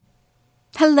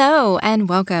Hello, and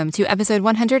welcome to episode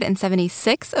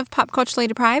 176 of Pop Culturally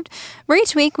Deprived, where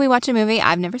each week we watch a movie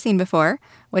I've never seen before,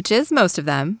 which is most of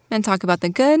them, and talk about the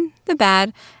good, the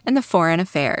bad, and the foreign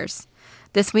affairs.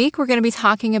 This week we're going to be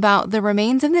talking about The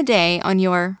Remains of the Day on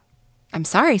your I'm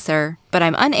sorry, sir, but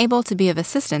I'm unable to be of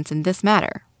assistance in this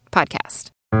matter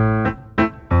podcast.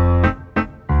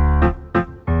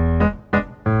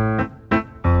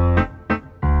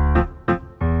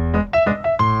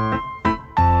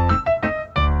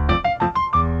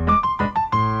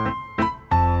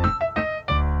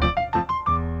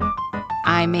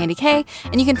 I'm Mandy Kay,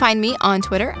 and you can find me on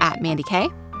Twitter at Mandy Kay.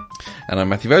 And I'm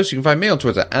Matthew Vose. You can find me on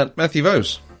Twitter at Matthew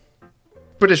Vose.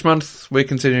 British Month. We're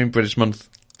continuing British Month.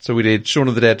 So we did Shaun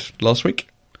of the Dead last week.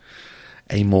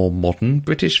 A more modern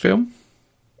British film.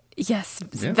 Yes,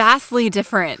 vastly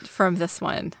different from this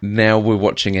one. Now we're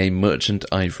watching a Merchant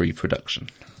Ivory production.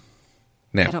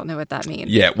 Now, I don't know what that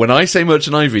means. Yeah, when I say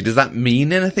Merchant Ivory, does that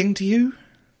mean anything to you?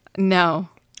 No.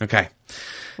 Okay.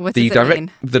 What does it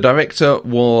mean? The director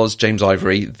was James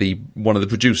Ivory. One of the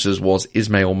producers was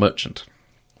Ismail Merchant.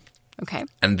 Okay.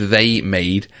 And they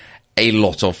made a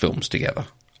lot of films together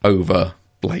over,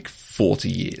 40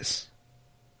 years.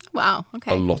 Wow,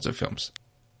 okay. A lot of films.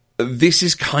 This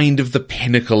is kind of the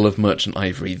pinnacle of Merchant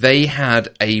Ivory. They have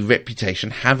a reputation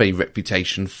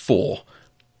for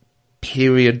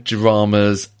period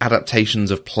dramas,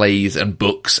 adaptations of plays and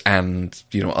books and,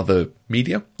 other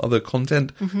media, other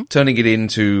content, turning it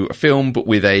into a film, but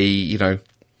with a,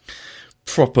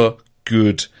 proper,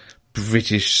 good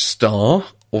British star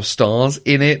or stars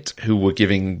in it who were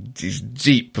giving these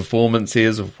deep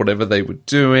performances of whatever they were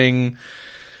doing.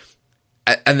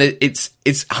 And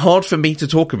it's hard for me to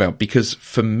talk about because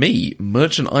for me,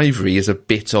 Merchant Ivory is a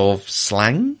bit of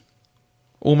slang,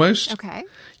 almost. Okay.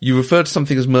 You refer to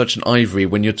something as Merchant Ivory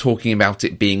when you're talking about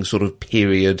it being sort of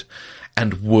period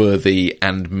and worthy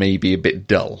and maybe a bit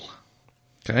dull.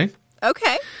 Okay?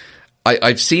 Okay.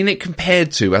 I've seen it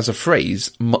compared to, as a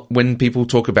phrase, when people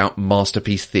talk about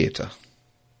masterpiece theatre.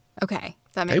 Okay.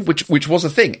 That makes sense. Which was a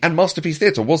thing. And masterpiece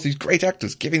theatre was these great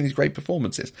actors giving these great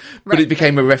performances. But Right. it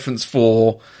became a reference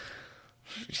for,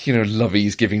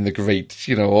 lovies giving the great,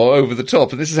 or over the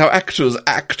top. And this is how actors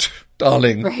act,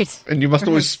 darling. Right. And you must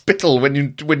always spittle when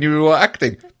you are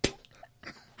acting.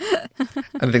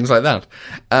 And things like that.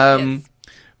 Yes.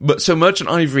 But so Merchant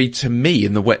Ivory, to me,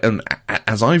 in the way, and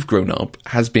as I've grown up,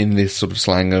 has been this sort of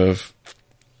slang of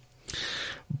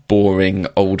boring,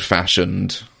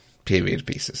 old-fashioned period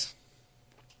pieces.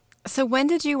 So when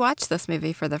did you watch this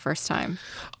movie for the first time?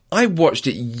 I watched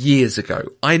it years ago.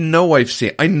 I know I've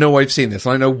seen this.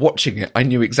 I know watching it, I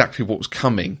knew exactly what was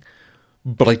coming,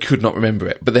 but I could not remember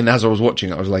it. But then as I was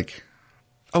watching it, I was like,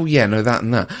 oh yeah, no, that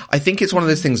and that. I think it's one of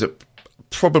those things that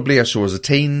probably I saw as a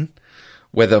teen,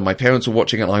 whether my parents were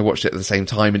watching it and I watched it at the same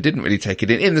time and didn't really take it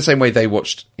in the same way they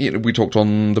watched, we talked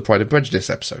on the Pride and Prejudice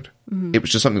episode. Mm-hmm. It was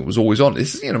just something that was always on.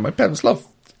 This is, my parents love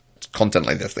content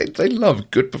like this. They love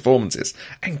good performances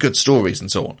and good stories and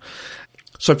so on.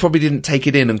 So I probably didn't take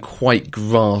it in and quite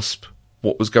grasp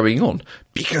what was going on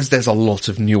because there's a lot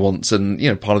of nuance and,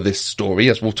 part of this story,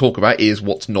 as we'll talk about, is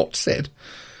what's not said,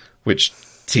 which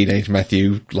teenage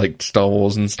Matthew liked Star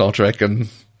Wars and Star Trek and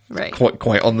Right.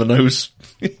 quite on the nose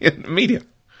in the media.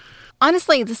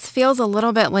 Honestly, this feels a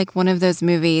little bit like one of those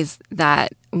movies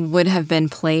that would have been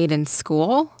played in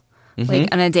school. Mm-hmm. Like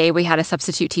on a day we had a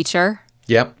substitute teacher.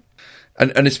 Yeah.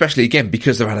 And especially, again,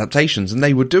 because they're adaptations, and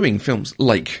they were doing films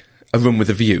like A Room with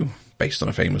a View, based on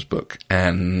a famous book,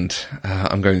 and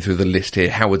I'm going through the list here,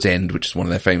 Howard's End, which is one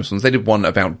of their famous ones. They did one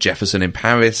about Jefferson in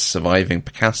Paris, surviving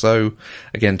Picasso,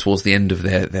 again, towards the end of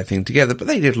their thing together, but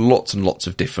they did lots and lots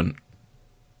of different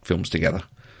films together,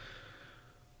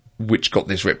 which got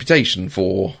this reputation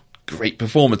for great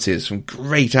performances from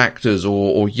great actors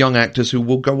or young actors who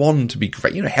will go on to be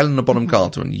great. Helena Bonham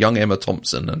Carter and young Emma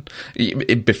Thompson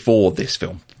and before this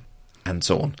film and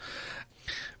so on.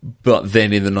 But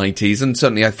then in the 90s, and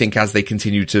certainly I think as they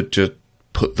continue to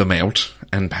put them out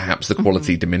and perhaps the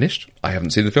quality diminished. I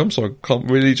haven't seen the film, so I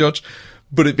can't really judge.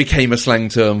 But it became a slang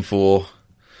term for,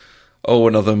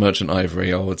 another Merchant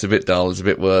Ivory. Oh, it's a bit dull, it's a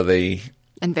bit worthy.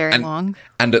 And very long.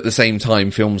 And at the same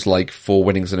time, films like Four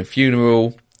Weddings and a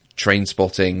Funeral,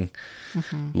 Trainspotting,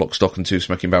 Lock, Stock and Two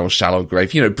Smoking Barrels, Shallow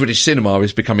Grave. British cinema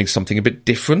is becoming something a bit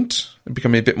different,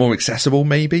 becoming a bit more accessible,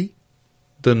 maybe,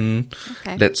 than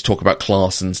let's talk about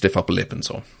class and stiff upper lip and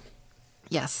so on.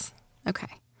 Yes. Okay.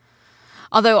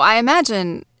 Although I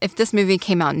imagine if this movie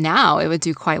came out now, it would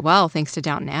do quite well thanks to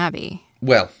Downton Abbey.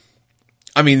 Well,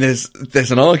 I mean,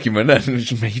 there's an argument,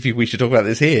 and maybe we should talk about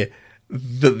this here,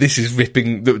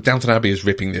 that Downton Abbey is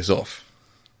ripping this off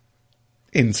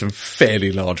in some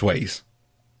fairly large ways.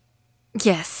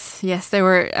 Yes, they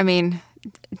were. I mean,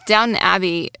 Downton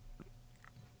Abbey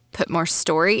put more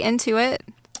story into it.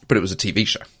 But it was a TV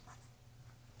show.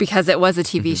 Because it was a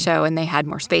TV show and they had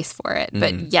more space for it.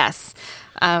 But yes.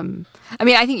 I mean,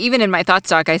 I think even in my thoughts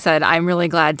doc, I said, I'm really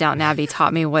glad Downton Abbey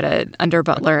taught me what an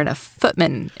underbutler and a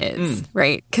footman is,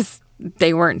 right? Because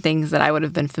they weren't things that I would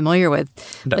have been familiar with.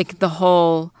 No. Like the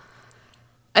whole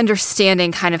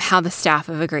understanding kind of how the staff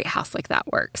of a great house like that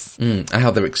works. And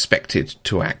how they're expected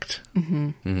to act.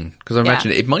 Because I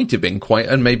imagine it might have been quite,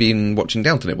 and maybe in watching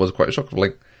Downton it was quite a shock.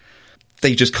 Like,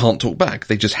 they just can't talk back.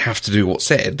 They just have to do what's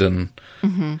said. And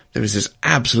there is this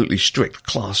absolutely strict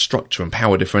class structure and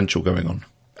power differential going on.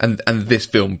 And this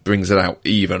film brings it out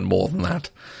even more than that.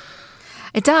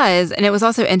 It does. And it was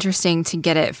also interesting to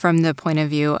get it from the point of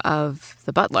view of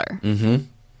the butler. Mm-hmm.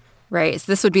 Right?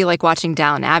 So this would be like watching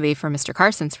Downton Abbey from Mr.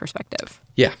 Carson's perspective.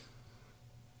 Yeah.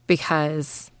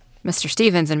 Because Mr.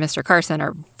 Stevens and Mr. Carson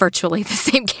are virtually the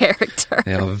same character.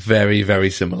 They are very, very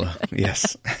similar.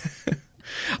 Yes.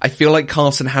 I feel like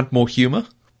Carson had more humour,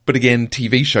 but again,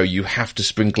 TV show, you have to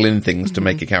sprinkle in things to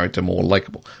make a character more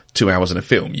likeable. 2 hours in a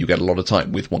film, you get a lot of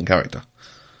time with one character.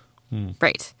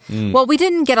 Right. Well, we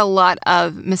didn't get a lot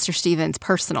of Mr. Stevens'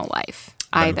 personal life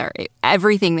either.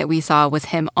 Everything that we saw was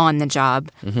him on the job,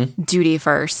 duty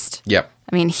first. Yep.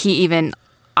 I mean, he even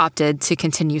opted to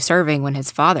continue serving when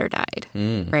his father died,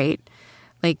 right?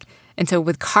 Like, and so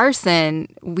with Carson,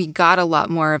 we got a lot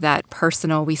more of that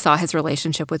personal. We saw his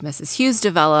relationship with Mrs. Hughes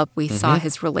develop. We saw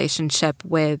his relationship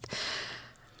with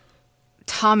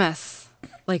Thomas,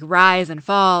 like rise and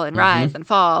fall and rise and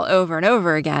fall over and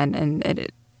over again.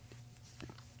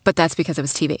 But that's because it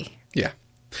was TV. Yeah.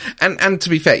 And to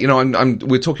be fair, you know,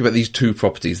 we're talking about these two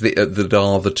properties that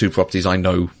are the two properties I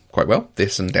know quite well,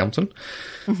 this and Downton.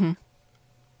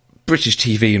 British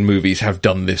TV and movies have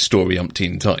done this story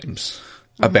umpteen times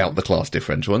about the class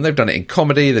differential, and they've done it in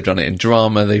comedy, they've done it in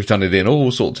drama, they've done it in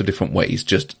all sorts of different ways.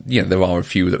 Just, you know, there are a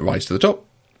few that rise to the top,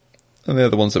 and they're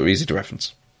the ones that are easy to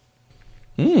reference.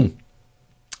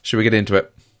 Should we get into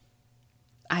it?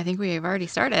 I think we've already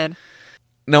started.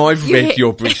 Now, I've read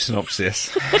your brief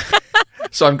synopsis,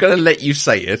 so I'm going to let you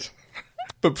say it,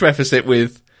 but preface it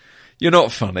with, you're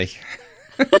not funny.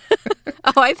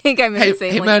 Oh, I think I'm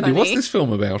insanely Hey, Mandy, funny. what's this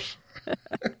film about?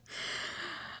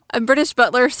 A British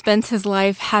butler spends his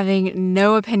life having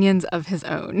no opinions of his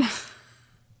own.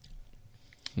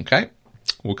 Okay,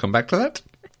 we'll come back to that.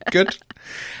 Good.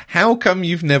 How come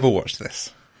you've never watched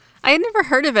this? I had never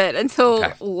heard of it until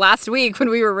last week when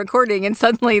we were recording, and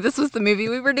suddenly this was the movie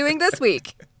we were doing this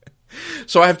week.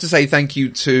 So I have to say thank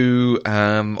you to,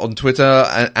 on Twitter,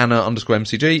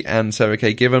 Anna_MCG and Sarah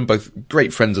K. Given, both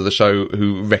great friends of the show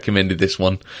who recommended this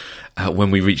one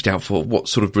when we reached out for what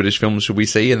sort of British films should we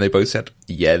see, and they both said,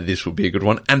 yeah, this would be a good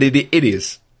one. And it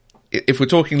is. If we're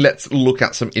talking, let's look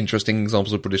at some interesting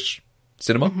examples of British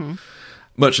cinema.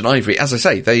 Merchant Ivory, as I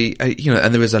say, they,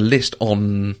 and there is a list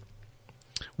on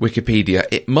Wikipedia.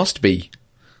 It must be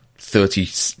 30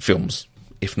 films,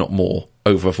 if not more,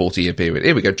 over a 40-year period.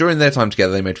 Here we go. During their time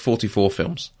together, they made 44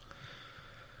 films.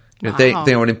 Wow.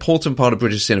 They are an important part of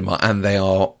British cinema, and they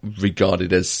are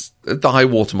regarded as the high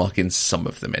watermark in some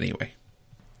of them anyway.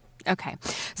 Okay.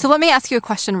 So let me ask you a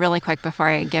question really quick before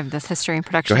I give this history and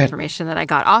production information that I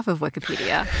got off of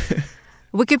Wikipedia.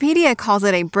 Wikipedia calls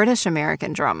it a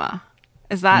British-American drama.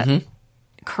 Is that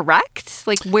correct?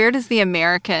 Like, where does the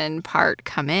American part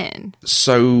come in?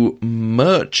 So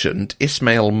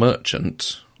Ismail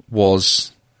Merchant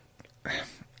was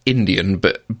Indian,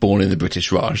 but born in the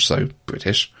British Raj, so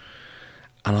British.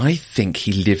 And I think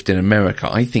he lived in America.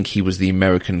 I think he was the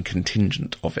American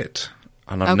contingent of it.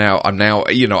 And I'm now,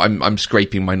 I'm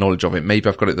scraping my knowledge of it. Maybe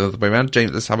I've got it the other way around.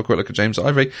 Let's have a quick look at James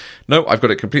Ivory. No, I've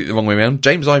got it completely the wrong way around.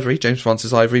 James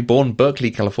Francis Ivory, born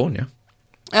Berkeley, California.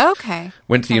 Okay.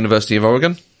 Went to the University of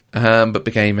Oregon, but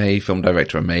became a film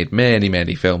director and made many,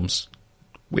 many films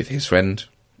with his friend,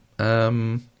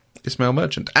 Ismail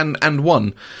Merchant, and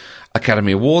won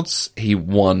Academy Awards. He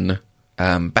won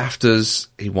BAFTAs.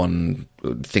 He won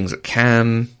things at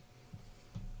Cannes.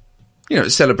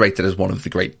 Celebrated as one of the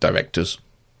great directors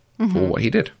for what he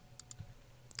did.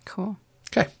 Cool.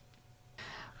 Okay.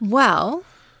 Well,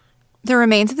 The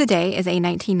Remains of the Day is a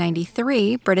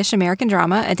 1993 British-American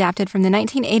drama adapted from the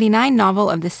 1989 novel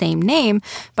of the same name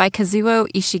by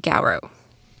Kazuo Ishiguro.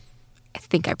 I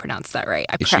think I pronounced that right.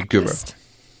 I practiced.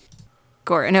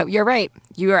 No, you're right.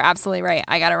 You are absolutely right.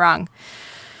 I got it wrong.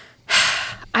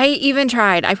 I even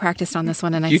tried. I practiced on this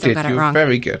one and I still got it wrong. You were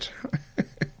very good.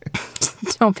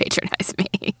 Don't patronize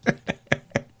me.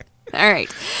 All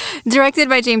right. Directed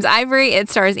by James Ivory, it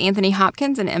stars Anthony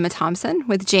Hopkins and Emma Thompson,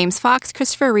 with James Fox,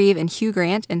 Christopher Reeve, and Hugh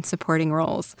Grant in supporting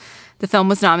roles. The film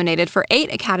was nominated for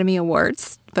 8 Academy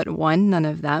Awards, but won none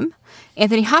of them.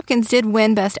 Anthony Hopkins did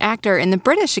win Best Actor in the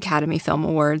British Academy Film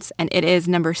Awards, and it is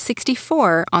number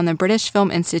 64 on the British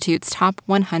Film Institute's top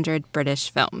 100 British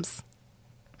films.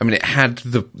 I mean, it had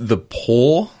the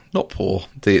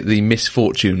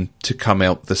misfortune to come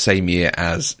out the same year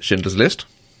as Schindler's List.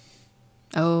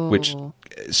 Oh. Which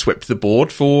swept the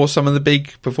board for some of the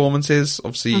big performances.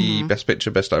 Obviously, Best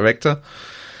Picture, Best Director.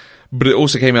 But it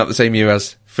also came out the same year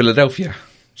as Philadelphia.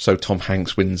 So Tom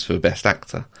Hanks wins for Best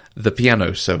Actor. The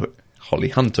Piano, so Holly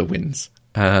Hunter wins.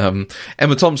 Emma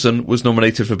Thompson was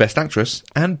nominated for Best Actress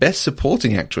and Best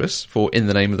Supporting Actress for In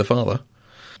the Name of the Father.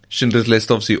 Schindler's List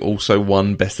obviously also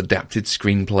won Best Adapted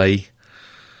Screenplay.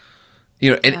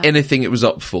 You know, anything it was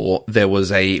up for, there was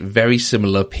a very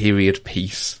similar period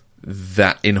piece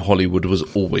that in Hollywood was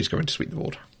always going to sweep the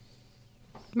board.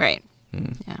 Right.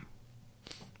 Yeah.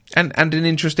 And an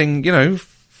interesting, you know,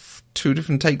 2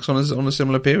 different takes on a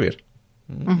similar period.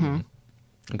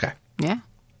 Okay. Yeah.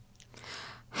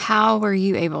 How were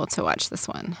you able to watch this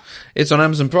one? It's on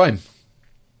Amazon Prime.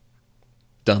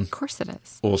 Done. Of course it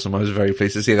is. Awesome. I was very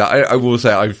pleased to see that. I will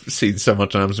say I've seen so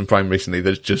much on Amazon Prime recently that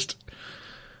it's just,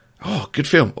 oh, good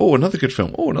film. Oh, another good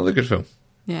film. Oh, another good film.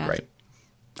 Yeah. Great.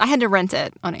 I had to rent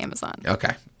it on Amazon.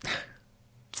 Okay.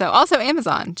 So also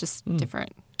Amazon, just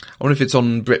different. I wonder if it's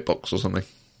on BritBox or something.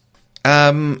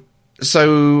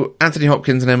 So Anthony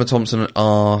Hopkins and Emma Thompson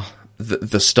are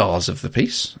the stars of the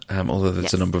piece, although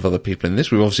there's a number of other people in this.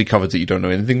 We've obviously covered that you don't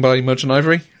know anything by Merchant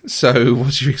Ivory. So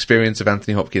what's your experience of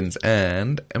Anthony Hopkins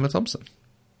and Emma Thompson?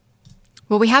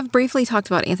 Well, we have briefly talked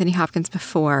about Anthony Hopkins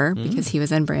before because he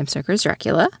was in Bram Stoker's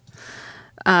Dracula.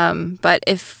 But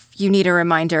if you need a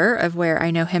reminder of where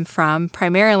I know him from,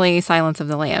 primarily Silence of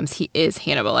the Lambs, he is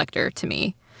Hannibal Lecter to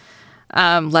me.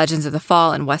 Legends of the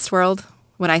Fall and Westworld.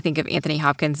 When I think of Anthony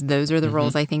Hopkins, those are the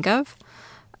roles I think of.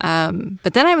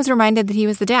 But then I was reminded that he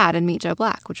was the dad in Meet Joe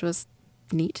Black, which was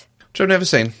neat. Which I've never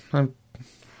seen.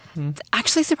 It's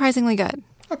actually surprisingly good.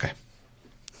 Okay.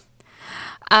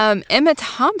 Emma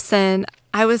Thompson,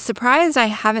 I was surprised I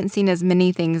haven't seen as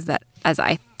many things as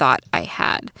I thought I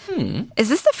had. Is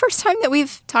this the first time that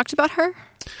we've talked about her?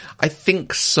 I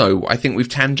think so. I think we've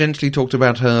tangentially talked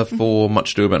about her for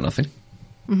Much Ado About Nothing.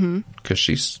 Because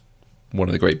she's one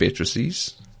of the great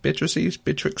Beatrixes.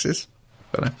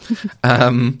 Don't know.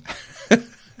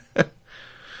 But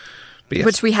yes.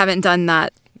 Which we haven't done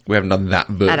that. We haven't done that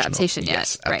version adaptation yet.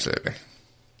 Yes, absolutely.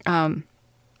 Right.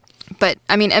 But,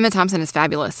 I mean, Emma Thompson is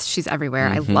fabulous. She's everywhere.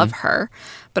 I love her.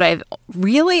 But I've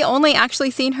really only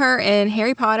actually seen her in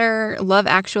Harry Potter, Love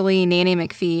Actually, Nanny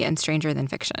McPhee, and Stranger Than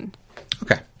Fiction.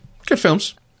 Okay. Good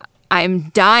films. I'm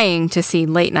dying to see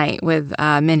Late Night with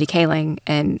Mindy Kaling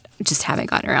and just haven't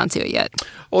gotten around to it yet.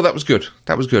 Oh, that was good.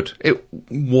 That was good. It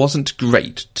wasn't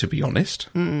great, to be honest.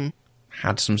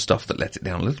 Had some stuff that let it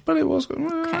down a little, but it was good.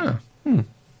 Okay.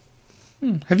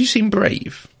 Have you seen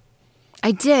Brave?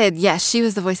 I did. Yes, she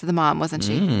was the voice of the mom, wasn't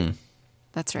she?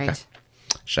 That's right. Okay.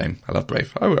 Shame. I love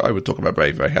Brave. I would talk about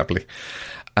Brave very happily.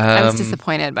 I was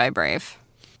disappointed by Brave.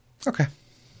 Okay.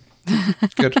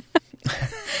 Good.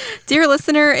 Dear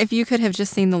listener, if you could have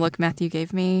just seen the look Matthew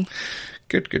gave me.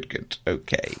 Good.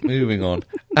 Okay, moving on.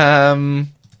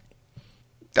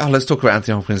 Let's talk about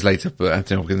Anthony Hopkins later, but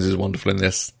Anthony Hopkins is wonderful in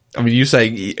this. I mean, you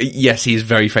saying, yes, he is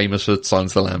very famous for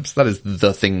Silence of the Lambs. That is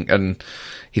the thing. And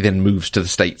he then moves to the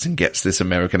States and gets this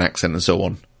American accent and so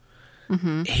on.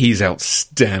 He's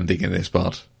outstanding in this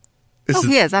part. He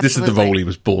is, absolutely. This is the role he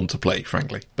was born to play,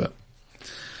 frankly. But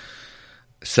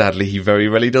sadly, he very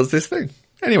rarely does this thing.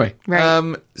 Anyway,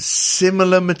 right.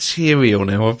 Similar material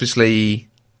now. Obviously,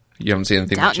 you haven't seen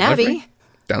anything. Downton Abbey.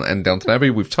 Downton Abbey,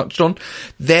 we've touched on.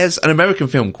 There's an American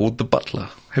film called The Butler.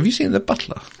 Have you seen The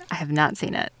Butler? I have not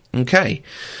seen it. Okay.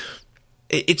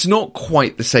 It's not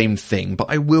quite the same thing, but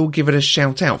I will give it a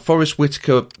shout out. Forrest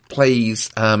Whitaker plays,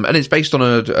 and it's based on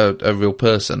a real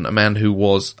person, a man who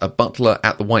was a butler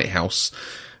at the White House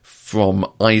from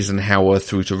Eisenhower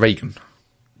through to Reagan.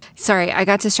 Sorry, I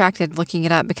got distracted looking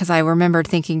it up because I remembered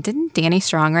thinking, didn't Danny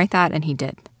Strong write that? And he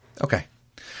did. Okay.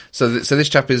 So this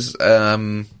chap is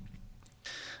a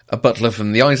butler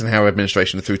from the Eisenhower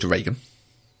administration through to Reagan.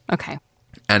 Okay.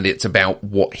 And it's about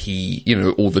what he,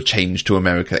 all the change to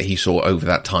America that he saw over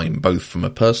that time, both from a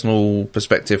personal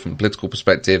perspective, from a political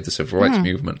perspective, the civil rights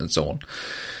movement, and so on.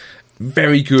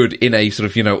 Very good in a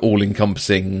sort of,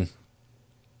 all-encompassing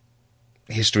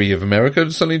history of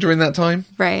America, certainly during that time.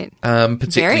 Right.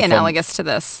 Very analogous to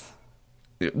this.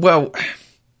 Well,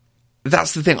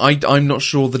 that's the thing. I'm not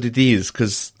sure that it is,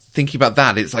 because thinking about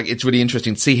that, it's like, it's really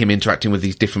interesting to see him interacting with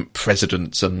these different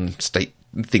presidents and state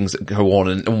things that go on,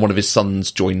 and one of his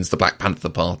sons joins the Black Panther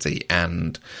Party,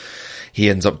 and he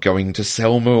ends up going to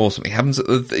Selma, or something happens.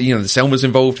 The Selma's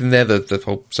involved in there, the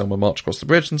whole Selma march across the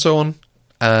bridge and so on.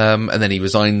 And then he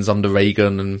resigns under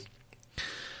Reagan,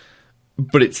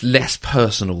 but it's less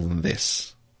personal than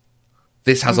this.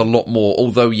 This has a lot more,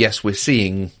 although yes, we're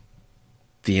seeing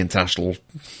the international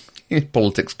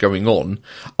politics going on,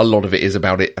 a lot of it is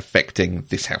about it affecting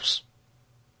this house.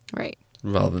 Right.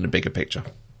 Rather than a bigger picture.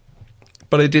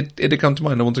 But it did come to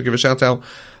mind. I want to give a shout out.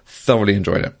 Thoroughly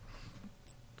enjoyed it.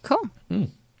 Cool.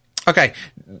 Okay,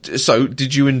 so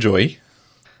did you enjoy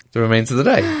The Remains of the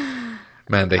Day?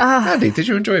 Mandy, did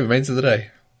you enjoy Remains of the Day?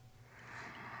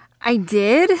 I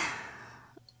did,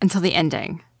 until the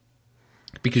ending.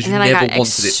 Because you never wanted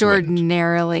it to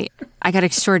end. I got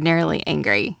extraordinarily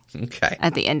angry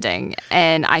at the ending,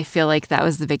 and I feel like that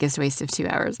was the biggest waste of 2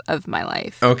 hours of my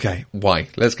life. Okay, why?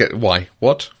 Why?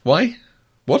 What? Why?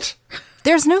 What?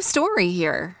 There's no story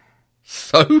here.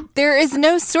 So? There is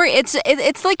no story. It's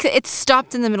like it's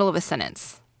stopped in the middle of a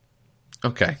sentence.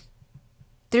 Okay.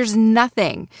 There's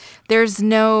nothing. There's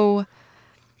no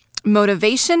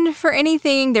motivation for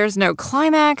anything. There's no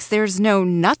climax. There's no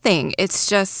nothing. It's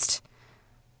just,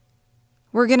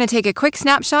 we're going to take a quick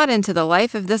snapshot into the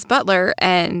life of this butler,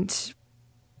 and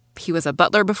he was a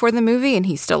butler before the movie, and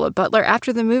he's still a butler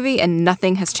after the movie, and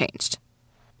nothing has changed.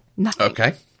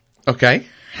 Nothing. Okay.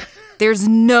 There's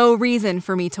no reason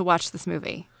for me to watch this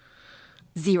movie.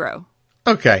 Zero.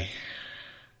 Okay.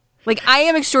 Like, I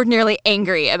am extraordinarily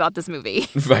angry about this movie.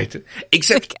 Right.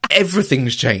 Except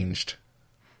everything's changed.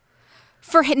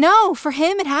 For him,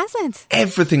 it hasn't.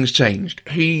 Everything's changed.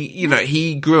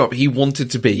 He grew up, he wanted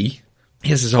to be,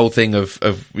 here's this whole thing of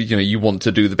you want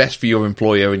to do the best for your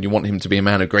employer, and you want him to be a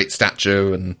man of great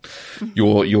stature, and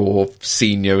your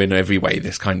senior in every way,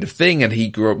 this kind of thing. And he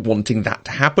grew up wanting that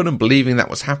to happen and believing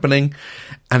that was happening.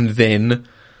 And then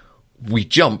we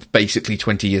jump basically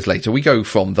 20 years later. We go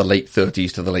from the late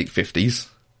 30s to the late 50s.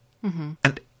 Mm-hmm.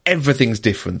 And everything's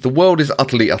different. The world is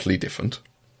utterly, utterly different.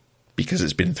 Because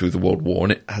it's been through the World War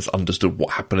and it has understood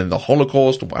what happened in the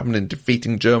Holocaust and what happened in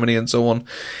defeating Germany and so on.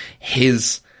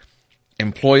 His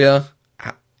employer,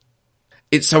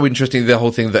 it's so interesting, the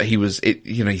whole thing that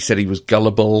he said he was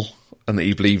gullible and that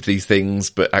he believed these things,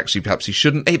 but actually perhaps he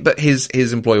shouldn't. But his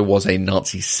employer was a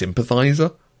Nazi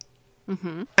sympathizer,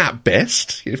 at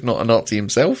best, if not a Nazi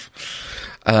himself.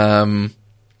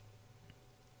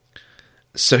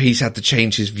 So he's had to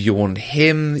change his view on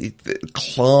him. The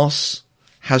class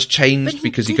has changed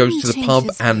because he goes to the pub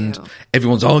and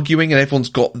everyone's arguing and everyone's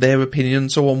got their opinion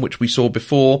and so on, which we saw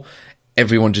before.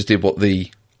 Everyone just did what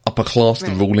the upper class,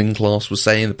 the ruling class was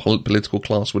saying, the political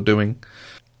class were doing.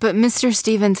 But Mr.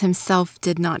 Stevens himself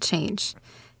did not change.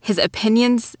 His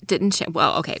opinions didn't change.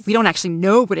 Well, okay, we don't actually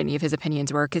know what any of his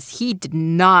opinions were because he did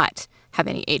not have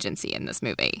any agency in this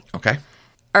movie. Okay.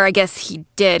 Or I guess he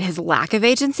did. His lack of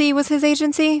agency was his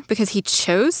agency because he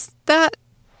chose that.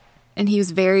 And he was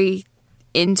very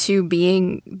into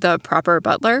being the proper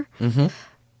butler. Mm-hmm.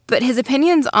 But his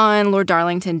opinions on Lord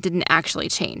Darlington didn't actually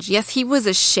change. Yes, he was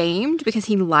ashamed because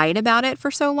he lied about it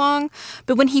for so long.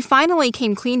 But when he finally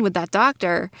came clean with that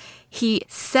doctor, he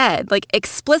said,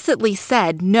 explicitly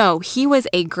said, no, he was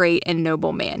a great and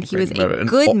noble man. He was a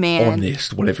good man.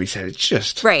 Honest, whatever he said, it's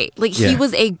just... Right. He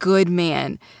was a good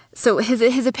man. So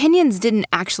his opinions didn't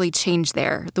actually change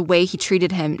there. The way he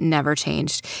treated him never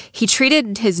changed. He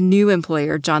treated his new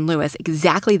employer, John Lewis,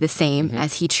 exactly the same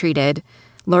as he treated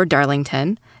Lord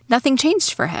Darlington. Nothing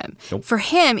changed for him. Nope. For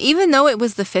him, even though it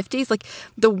was the 50s,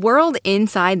 the world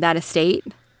inside that estate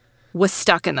was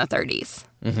stuck in the 30s.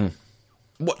 Mm-hmm.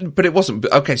 But it wasn't.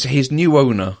 Okay, so his new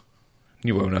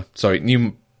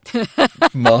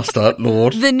master,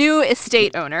 Lord. The new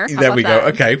estate owner. There we go.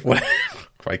 Okay. Well,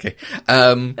 crikey.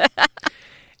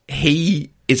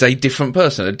 He is a different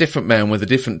person, a different man with a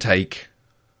different take,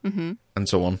 and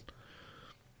so on.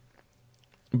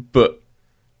 But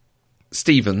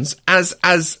Stevens, as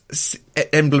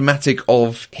emblematic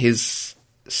of his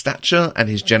stature and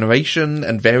his generation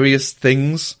and various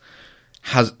things,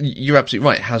 you're absolutely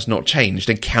right, has not changed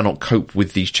and cannot cope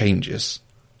with these changes,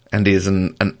 and is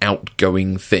an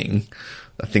outgoing thing,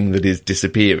 a thing that is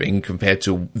disappearing compared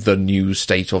to the new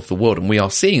state of the world, and we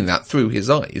are seeing that through his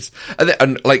eyes.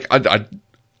 And I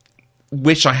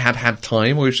wish I had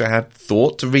time, I wish I had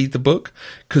thought to read the book,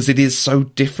 because it is so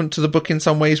different to the book in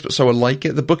some ways, but so alike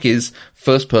it. The book is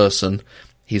first person.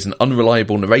 He's an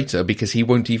unreliable narrator because he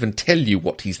won't even tell you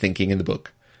what he's thinking in the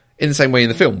book. In the same way in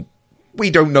the film, we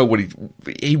don't know what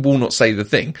he will not say the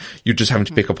thing. You're just having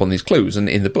to pick up on these clues, and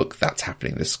in the book, that's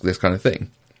happening, this kind of thing.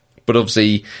 But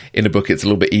obviously, in a book, it's a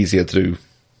little bit easier to do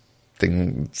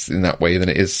things in that way than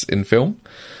it is in film.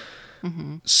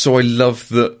 Mm-hmm. So I love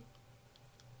that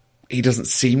he doesn't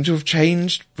seem to have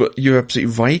changed, but you're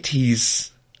absolutely right.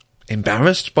 He's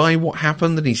embarrassed by what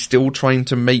happened, and he's still trying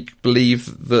to make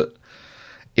believe that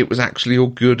it was actually all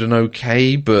good and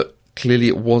okay, but clearly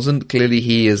it wasn't. Clearly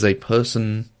he is a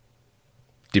person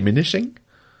diminishing.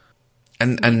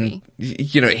 And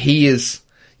you know, he is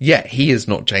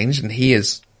not changed, and he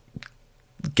is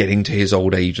getting to his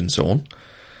old age and so on.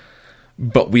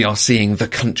 But we are seeing the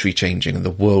country changing and the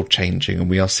world changing, and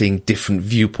we are seeing different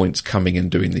viewpoints coming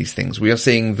and doing these things. We are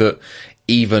seeing that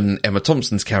even Emma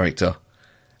Thompson's character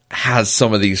has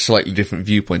some of these slightly different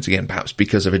viewpoints, again, perhaps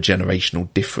because of a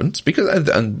generational difference, because,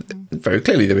 and very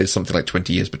clearly there is something like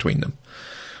 20 years between them.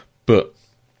 But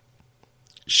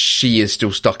she is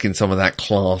still stuck in some of that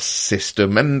class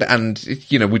system, and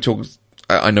you know, we talk,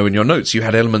 I know in your notes you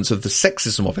had elements of the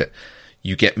sexism of it.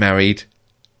 You get married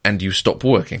and you stop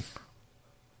working.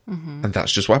 Mm-hmm. And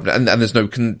that's just what happened. And there's no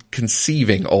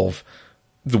conceiving of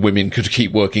the women could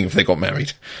keep working if they got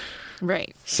married.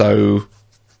 Right. So,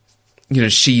 you know,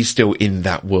 she's still in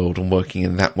that world and working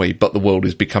in that way, but the world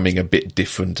is becoming a bit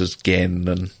different again.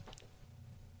 And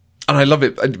I love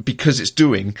it because it's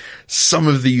doing some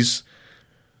of these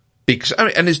big,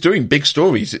 and it's doing big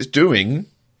stories. It's doing,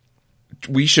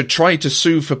 we should try to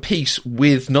sue for peace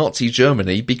with Nazi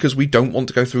Germany because we don't want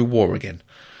to go through war again.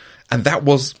 And that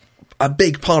was a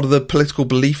big part of the political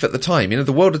belief at the time. You know,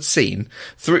 the world had seen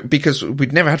through, because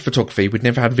we'd never had photography, we'd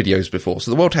never had videos before.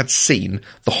 So the world had seen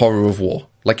the horror of war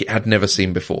like it had never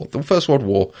seen before. The First World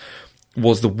War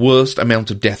was the worst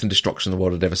amount of death and destruction the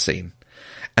world had ever seen.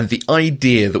 And the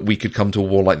idea that we could come to a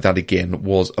war like that again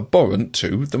was abhorrent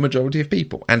to the majority of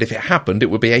people. And if it happened,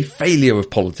 it would be a failure of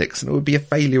politics, and it would be a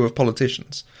failure of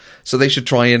politicians. So they should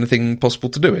try anything possible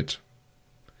to do it.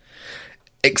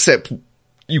 Except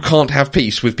you can't have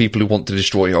peace with people who want to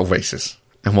destroy all races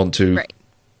and want to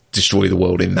destroy the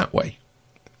world in that way.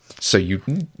 So you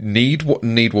need war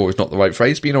is not the right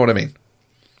phrase, but you know what I mean.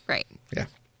 Right. Yeah.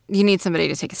 You need somebody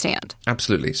to take a stand.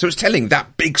 Absolutely. So it's telling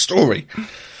that big story.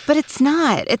 But it's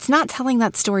not. It's not telling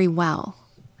that story well.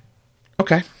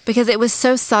 Okay. Because it was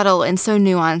so subtle and so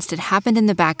nuanced. It happened in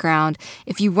the background.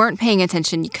 If you weren't paying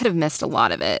attention, you could have missed a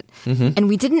lot of it. Mm-hmm. And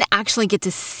we didn't actually get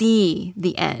to see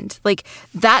the end. Like,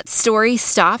 that story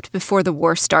stopped before the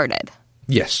war started.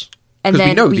 Yes. And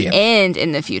then we end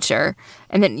in the future.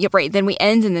 And then, then we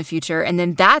end in the future. And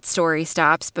then that story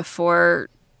stops before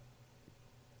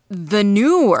the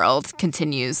new world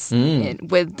continues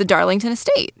with the Darlington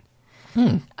estate.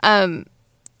 And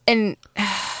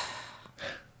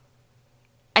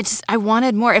I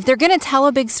wanted more. If they're going to tell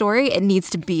a big story, it needs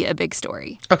to be a big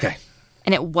story. Okay.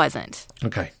 And it wasn't.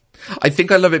 Okay. I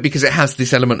think I love it because it has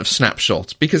this element of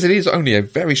snapshot, because it is only a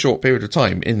very short period of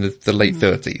time in the late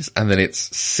 30s, and then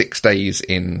it's 6 days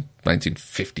in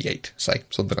 1958, say,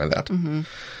 something like that. Mm-hmm.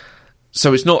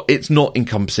 So it's not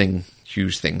encompassing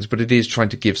huge things, but it is trying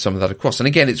to give some of that across. And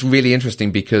again, it's really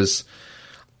interesting because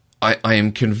I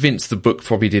am convinced the book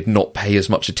probably did not pay as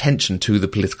much attention to the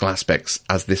political aspects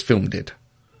as this film did.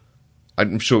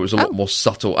 I'm sure it was a lot more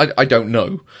subtle. I don't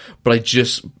know, but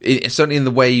certainly in the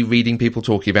way reading people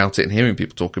talking about it and hearing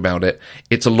people talk about it,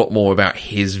 it's a lot more about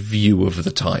his view of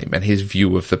the time and his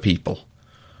view of the people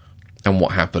and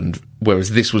what happened.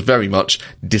 Whereas this was very much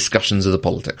discussions of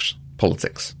the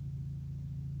politics.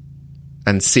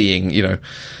 And seeing, you know,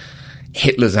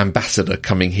 Hitler's ambassador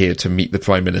coming here to meet the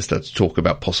Prime Minister to talk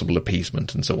about possible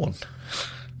appeasement and so on.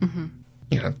 Mm-hmm.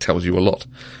 You know, tells you a lot.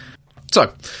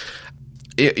 So,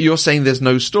 you're saying there's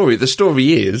no story. The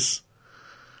story is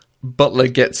Butler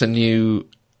gets a new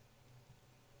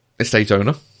estate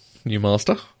owner, new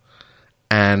master,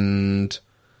 and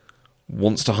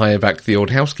wants to hire back the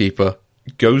old housekeeper,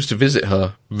 goes to visit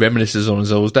her, reminisces on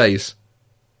his old days,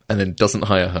 and then doesn't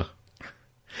hire her.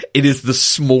 It is the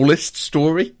smallest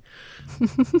story.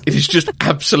 It is just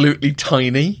absolutely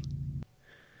tiny.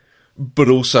 But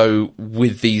also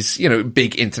with these, you know,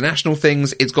 big international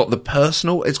things, it's got the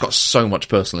personal, it's got so much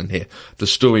personal in here. The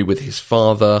story with his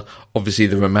father, obviously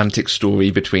the romantic story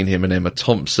between him and Emma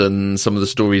Thompson, some of the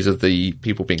stories of the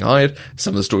people being hired,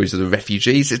 some of the stories of the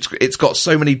refugees. It's got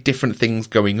so many different things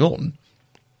going on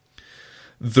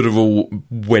that are all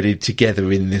wedded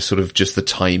together in this sort of just the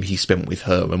time he spent with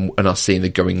her and us seeing the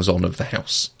goings on of the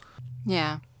house.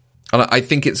 Yeah. And I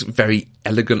think it's very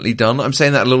elegantly done. I'm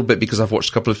saying that a little bit because I've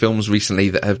watched a couple of films recently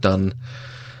that have done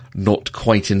not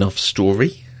quite enough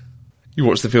story. You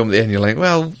watch the film at the end, you're like,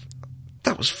 well,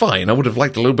 that was fine. I would have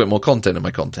liked a little bit more content in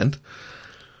my content.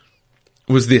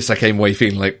 Was this, I came away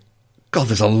feeling like, God,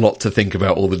 there's a lot to think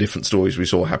about all the different stories we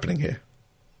saw happening here.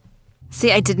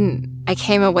 See, I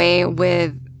came away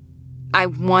with, I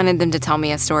wanted them to tell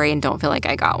me a story and don't feel like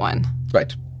I got one.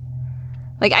 Right.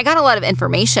 Like, I got a lot of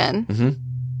information, Mm-hmm.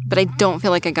 but I don't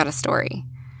feel like I got a story.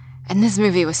 And this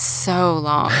movie was so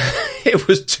long. It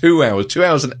was 2 hours, 2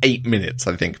 hours and 8 minutes,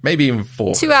 I think. Maybe even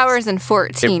 4. 2 hours and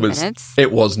 14 minutes.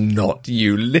 It was not,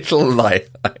 you little liar.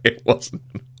 It was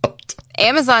not.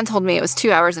 Amazon told me it was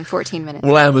 2 hours and 14 minutes.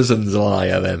 Well, Amazon's a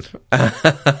liar then.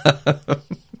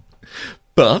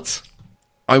 But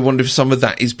I wonder if some of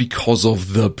that is because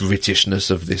of the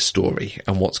Britishness of this story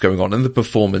and what's going on, and the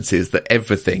performances, that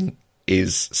everything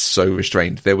is so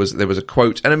restrained. There was a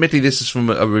quote, and admittedly this is from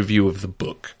a review of the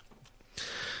book,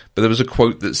 but there was a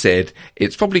quote that said,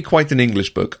 "It's probably quite an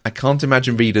English book. I can't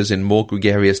imagine readers in more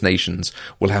gregarious nations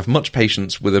will have much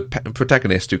patience with a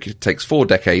protagonist who takes 4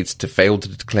 decades to fail to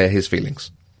declare his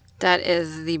feelings." That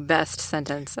is the best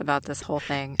sentence about this whole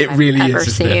thing It I've really ever is,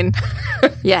 isn't seen.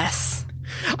 Yes,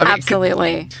 I mean,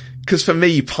 absolutely. Because for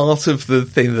me, part of the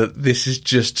thing that this is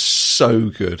just so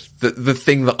good, the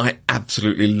thing that I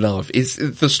absolutely love is,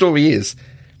 the story is,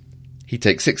 he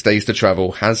takes 6 days to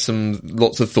travel, has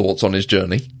lots of thoughts on his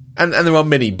journey, and there are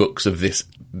many books of this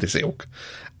ilk.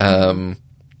 But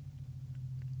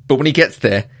when he gets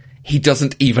there, he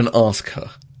doesn't even ask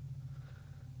her.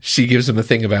 She gives him a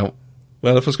thing about,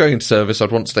 well, if I was going into service,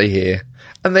 I'd want to stay here.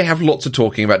 And they have lots of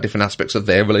talking about different aspects of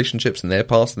their relationships and their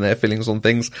past and their feelings on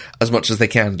things, as much as they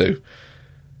can do.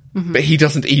 Mm-hmm. But he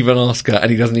doesn't even ask her,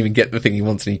 and he doesn't even get the thing he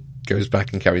wants, and he goes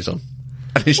back and carries on.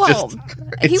 And it's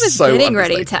he was so getting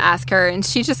ready to ask her, and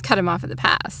she just cut him off at the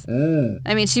pass.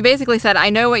 I mean, she basically said, I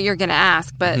know what you're going to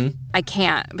ask, but I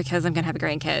can't because I'm going to have a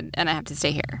grandkid, and I have to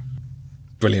stay here.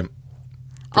 Brilliant.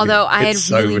 Although I had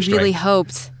really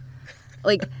hoped,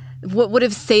 like, what would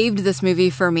have saved this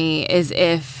movie for me is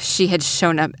if she had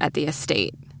shown up at the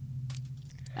estate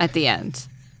at the end.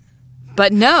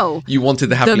 But no. You wanted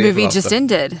the happily ever after. The movie just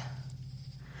ended.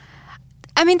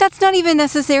 I mean, that's not even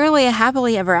necessarily a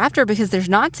happily ever after because they're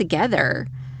not together.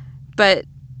 But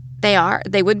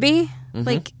they would be. Mm-hmm.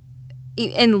 Like,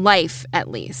 in life, at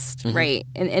least, right?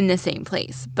 In the same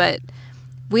place. But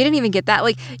we didn't even get that.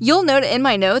 Like, you'll note in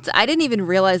my notes, I didn't even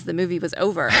realize the movie was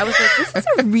over. I was like, this is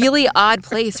a really odd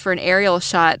place for an aerial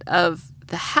shot of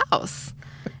the house.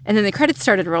 And then the credits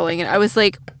started rolling, and I was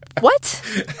like, what?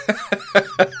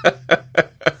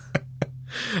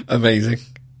 Amazing.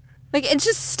 Like, it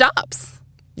just stops.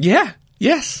 Yeah,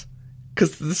 yes.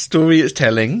 Because the story it's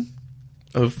telling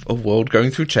of a world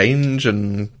going through change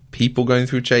and people going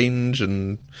through change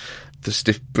and the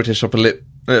stiff British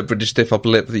stiff upper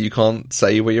lip that you can't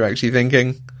say what you're actually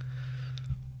thinking.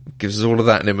 Gives us all of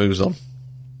that and it moves on.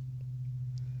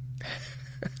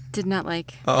 Did not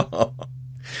like. Oh.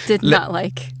 Did not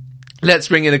like. Let's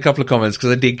bring in a couple of comments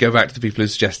because I did go back to the people who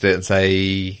suggested it and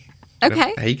say,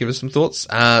 okay, hey, give us some thoughts.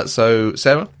 So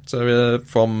Sarah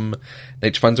from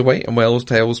Nature Finds a Way and Wales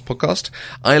Tales podcast.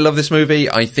 I love this movie.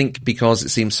 I think because it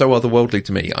seems so otherworldly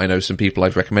to me. I know some people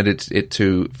I've recommended it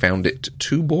to found it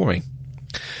too boring.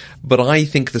 But I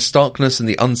think the starkness and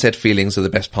the unsaid feelings are the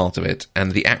best part of it,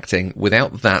 and the acting,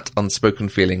 without that, unspoken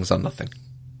feelings are nothing.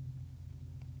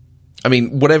 I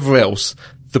mean, whatever else,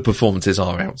 the performances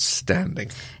are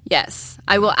outstanding. Yes,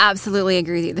 I will absolutely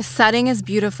agree with you. The setting is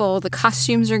beautiful, the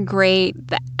costumes are great,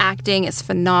 the acting is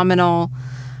phenomenal.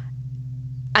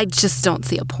 I just don't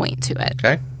see a point to it.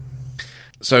 Okay.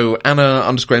 So,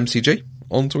 Anna_MCG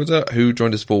on Twitter, who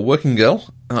joined us for Working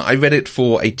Girl. I read it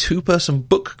for a 2-person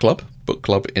book club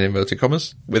in inverted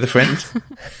commas, with a friend.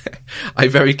 I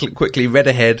very quickly read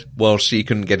ahead while she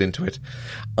couldn't get into it.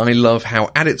 I love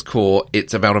how, at its core,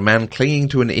 it's about a man clinging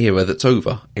to an era that's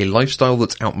over, a lifestyle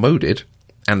that's outmoded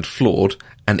and flawed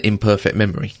and imperfect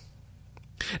memory.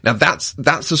 Now, that's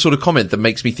the sort of comment that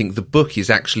makes me think the book is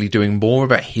actually doing more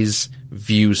about his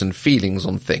views and feelings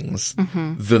on things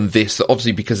than this.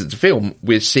 Obviously, because it's a film,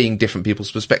 we're seeing different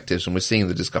people's perspectives and we're seeing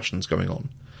the discussions going on.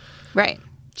 Right.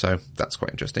 So that's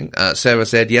quite interesting. Sarah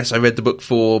said, yes, I read the book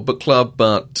for book club,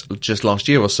 but just last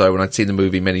year or so, and I'd seen the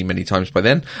movie many, many times by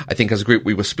then. I think as a group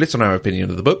we were split on our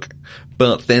opinion of the book,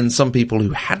 but then some people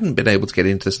who hadn't been able to get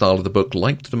into the style of the book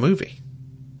liked the movie,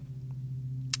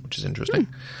 which is interesting.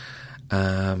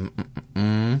 Anna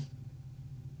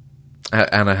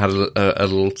had a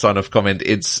little sign-off comment.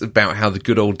 It's about how the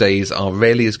good old days are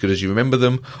rarely as good as you remember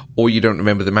them, or you don't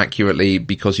remember them accurately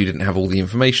because you didn't have all the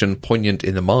information, poignant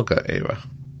in the Margaret era.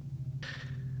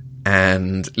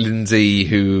 And Lindsay,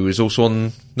 who is also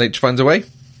on Nature Finds a Way,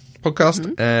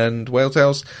 podcast and Whale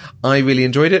Tales. I really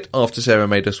enjoyed it after Sarah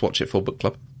made us watch it for book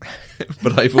club.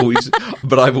 but I've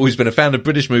always been a fan of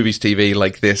British movies TV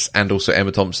like this, and also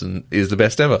Emma Thompson is the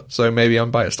best ever. So maybe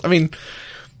I'm biased. I mean,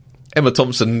 Emma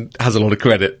Thompson has a lot of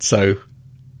credit, so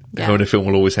her in a film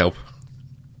will always help.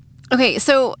 Okay,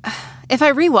 so if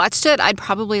I rewatched it, I'd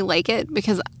probably like it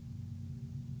because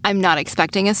I'm not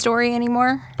expecting a story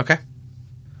anymore. Okay.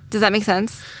 Does that make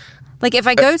sense? Like, if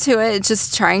I go to it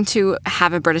just trying to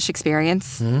have a British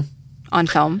experience on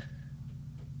film,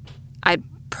 I'd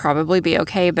probably be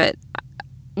okay. But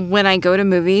when I go to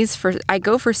movies, I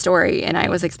go for story, and I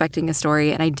was expecting a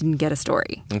story, and I didn't get a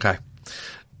story. Okay.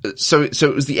 So it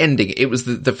was the ending. It was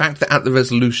the fact that at the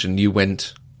resolution you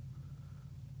went,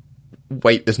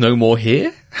 wait, there's no more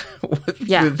here?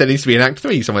 Yeah. There needs to be an Act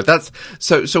 3 somewhere. But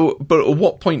at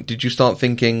what point did you start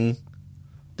thinking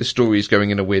the story is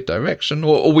going in a weird direction?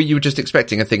 Or were you just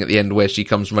expecting a thing at the end where she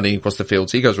comes running across the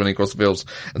fields, he goes running across the fields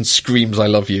and screams, "I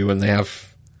love you," and they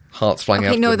have hearts flying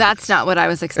out? No, that's not what I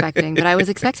was expecting, but I was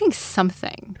expecting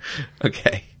something.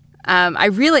 Okay.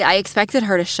 I expected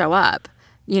her to show up,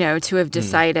 to have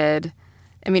decided.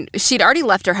 I mean, she'd already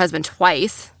left her husband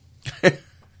twice.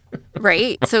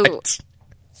 Right? So,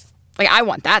 I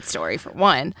want that story for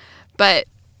one. But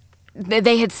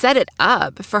they had set it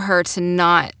up for her to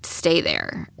not stay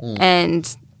there.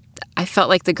 And I felt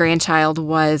like the grandchild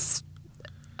was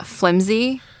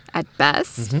flimsy at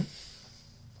best,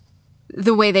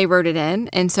 the way they wrote it in.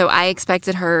 And so I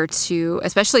expected her to,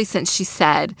 especially since she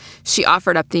said she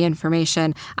offered up the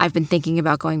information, "I've been thinking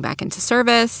about going back into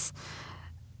service."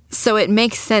 So it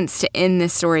makes sense to end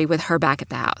this story with her back at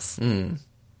the house.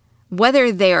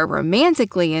 Whether they are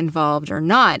romantically involved or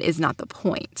not is not the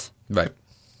point. Right.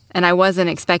 And I wasn't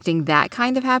expecting that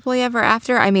kind of happily ever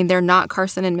after. I mean, they're not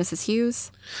Carson and Mrs.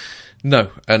 Hughes.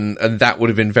 No, and that would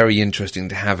have been very interesting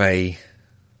to have they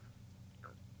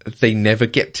never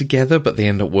get together, but they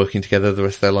end up working together the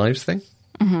rest of their lives thing.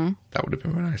 That would have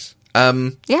been very nice.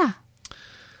 Yeah.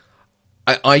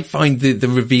 I find the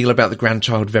reveal about the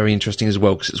grandchild very interesting as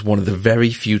well, because it's one of the very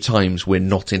few times we're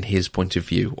not in his point of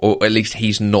view, or at least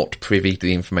he's not privy to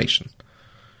the information.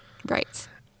 Right.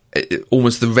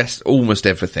 Almost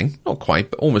everything, not quite,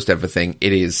 but almost everything,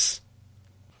 he is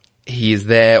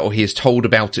there, or he is told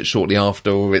about it shortly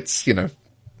after, or it's,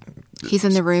 He's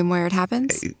in the room where it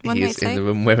happens, one he might is say. in the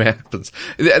room where it happens.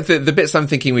 The bits I'm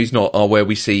thinking he's not are where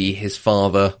we see his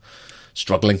father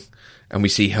struggling, and we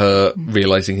see her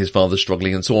realising his father's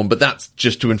struggling and so on, but that's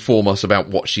just to inform us about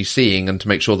what she's seeing and to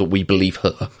make sure that we believe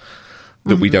her,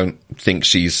 that we don't think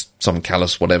she's some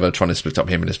callous whatever trying to split up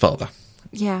him and his father.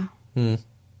 Yeah.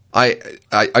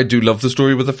 I do love the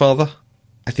story with the father.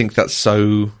 I think that's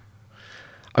so...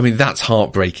 I mean, that's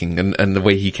heartbreaking, and the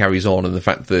way he carries on, and the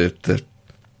fact that the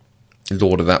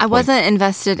Lord of that point... I wasn't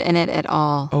invested in it at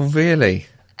all. Oh, really?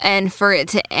 And for it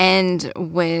to end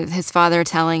with his father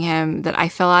telling him that I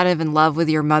fell out of in love with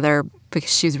your mother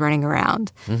because she was running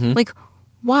around. Like,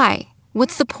 why?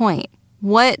 What's the point?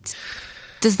 What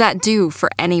does that do for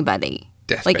anybody?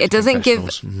 Deathbed it doesn't give...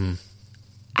 Confessionals.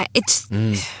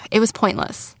 It was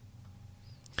pointless.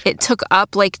 It took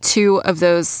up 2 of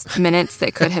those minutes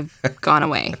that could have gone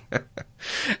away.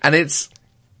 And it's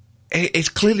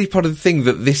clearly part of the thing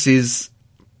that this is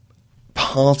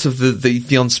part of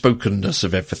the unspokenness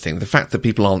of everything. The fact that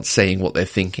people aren't saying what they're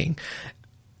thinking.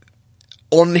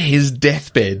 On his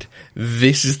deathbed,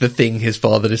 this is the thing his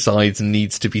father decides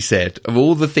needs to be said. Of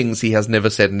all the things he has never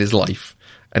said in his life,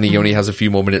 and he only has a few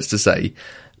more minutes to say,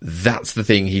 that's the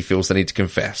thing he feels the need to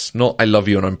confess. Not, "I love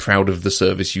you and I'm proud of the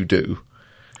service you do."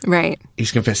 Right.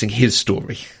 He's confessing his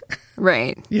story.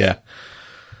 Right. Yeah.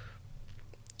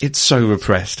 It's so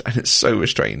repressed and it's so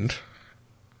restrained.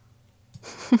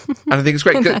 And I think it's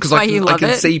great because I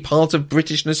can see part of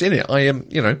Britishness in it. I am,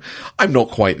 I'm not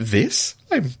quite this.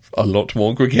 I'm a lot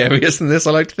more gregarious than this,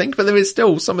 I like to think. But there is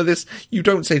still some of this, you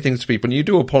don't say things to people and you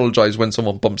do apologise when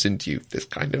someone bumps into you, this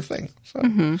kind of thing. So,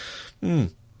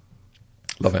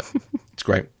 love it. It's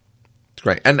great. It's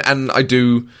great. And I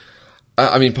do...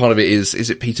 I mean, part of it is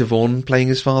it Peter Vaughan playing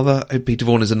his father? Peter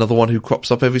Vaughan is another one who crops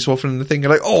up every so often in the thing.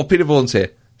 You're like, oh, Peter Vaughan's here.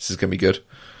 This is going to be good.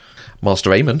 Master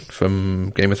Aemon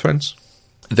from Game of Thrones.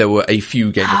 There were a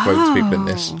few Game of Thrones people in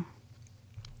this.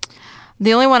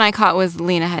 The only one I caught was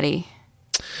Lena Headey.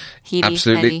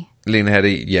 Absolutely. Lena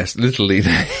Headey, yes. Little Lena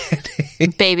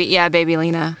Headey. Baby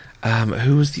Lena.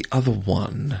 Who was the other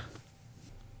one?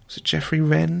 Was it Geoffrey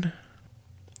Wren?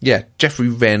 Yeah, Geoffrey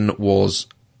Wren was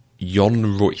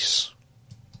Jon Royce.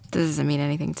 This doesn't mean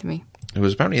anything to me. Who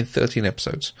was apparently in 13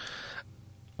 episodes.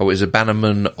 Oh, is a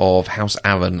bannerman of House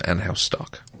Arryn and House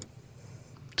Stark.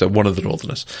 So one of the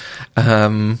Northerners.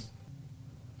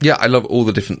 Yeah, I love all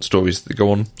the different stories that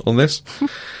go on this.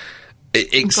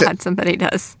 I'm glad somebody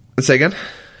does. Say again?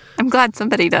 I'm glad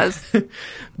somebody does.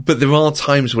 But there are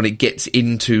times when it gets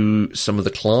into some of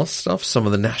the class stuff, some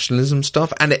of the nationalism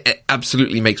stuff, and it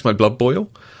absolutely makes my blood boil.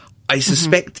 I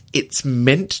suspect it's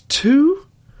meant to.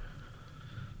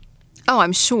 Oh,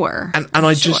 I'm sure. And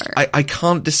I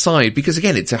can't decide, because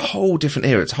again, it's a whole different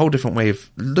era. It's a whole different way of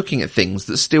looking at things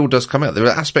that still does come out. There are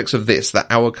aspects of this that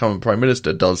our current Prime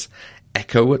Minister does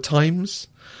echo at times.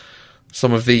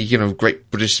 Some of the,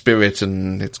 great British spirit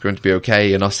and it's going to be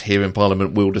okay and us here in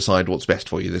Parliament will decide what's best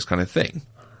for you, this kind of thing.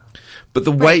 But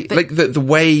the way, the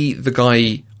way the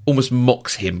guy almost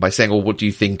mocks him by saying, "Oh, what do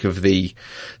you think of the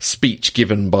speech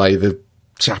given by the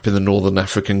chap in the Northern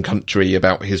African country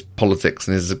about his politics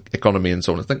and his economy and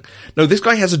so on?" I think, no, this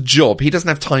guy has a job. He doesn't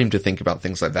have time to think about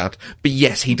things like that. But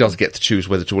yes, he does get to choose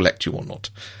whether to elect you or not.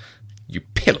 You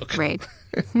pillock. Right.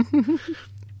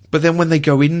 But then when they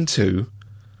go into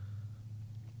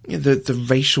the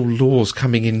racial laws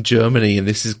coming in Germany and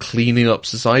this is cleaning up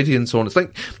society and so on, it's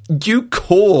like, you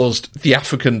caused the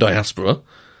African diaspora.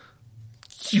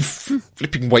 You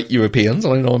flipping white Europeans.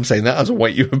 I know I'm saying that as a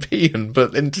white European,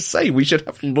 but then to say we should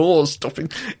have laws stopping,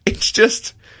 it's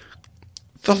just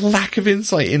the lack of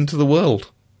insight into the world.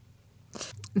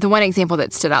 The one example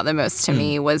that stood out the most to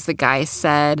me was the guy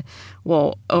said,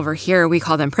 well, over here we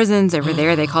call them prisons, over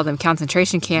there they call them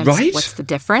concentration camps. Right? What's the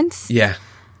difference? Yeah.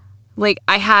 Like,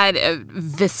 I had a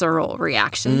visceral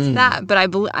reaction to that, but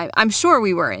I'm sure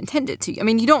we were intended to. I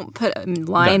mean, you don't put a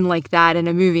line like that in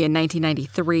a movie in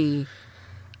 1993.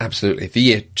 Absolutely. The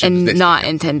year and not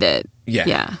intended. Yeah.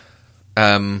 Yeah.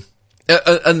 And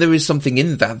there is something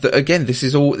in that again, this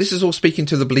is all speaking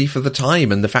to the belief of the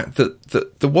time and the fact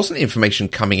that there wasn't information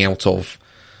coming out of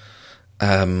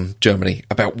Germany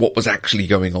about what was actually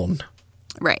going on.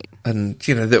 Right. And,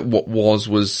 that what was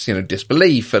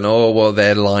disbelief and, oh, well,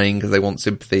 they're lying because they want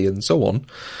sympathy and so on.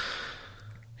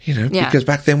 Because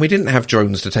back then we didn't have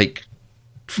drones to take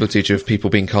footage of people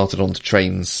being carted onto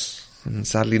trains. And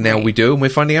sadly now we do, and we're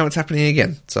finding out it's happening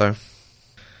again. So,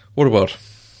 what a world.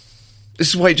 This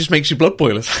is why it just makes your blood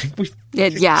boil. It's like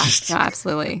no,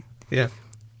 absolutely. Yeah.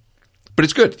 But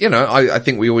it's good. I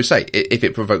think we always say, if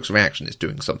it provokes a reaction, it's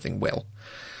doing something well.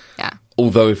 Yeah.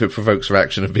 Although if it provokes a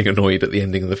reaction of being annoyed at the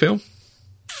ending of the film,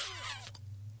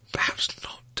 perhaps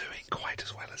not doing quite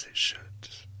as well as it should.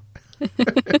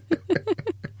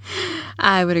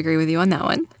 I would agree with you on that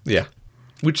one. Yeah.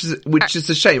 Which is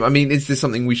a shame. I mean, is this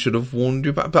something we should have warned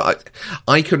you about? But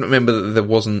I couldn't remember that there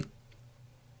wasn't...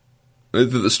 that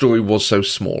the story was so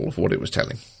small of what it was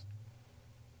telling.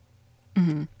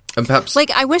 Mm-hmm. And perhaps...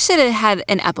 Like, I wish it had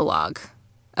an epilogue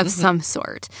of some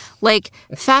sort. Like,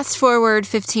 fast forward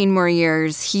 15 more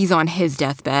years, he's on his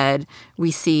deathbed.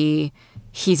 We see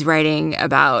he's writing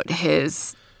about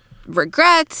his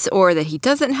regrets or that he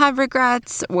doesn't have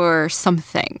regrets or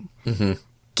something. Mm-hmm.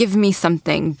 Give me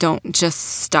something. Don't just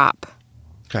stop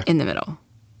in the middle.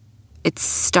 It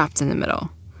stopped in the middle.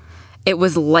 It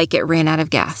was like it ran out of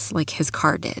gas, like his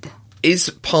car did. Is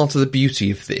part of the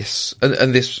beauty of this,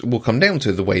 and this will come down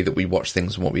to the way that we watch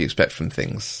things and what we expect from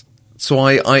things. So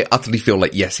I utterly feel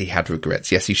like, yes, he had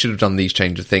regrets. Yes, he should have done these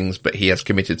change of things, but he has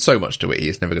committed so much to it, he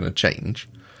is never going to change.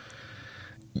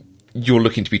 You're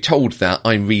looking to be told that.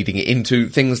 I'm reading it into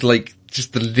things like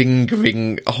just the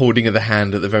lingering holding of the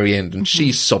hand at the very end, and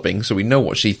she's sobbing, so we know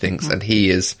what she thinks, and he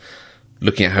is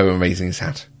looking at her and raising his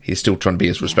hat. He's still trying to be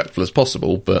as respectful as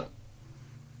possible, but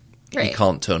he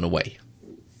can't turn away.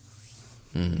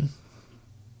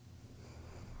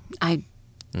 I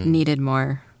needed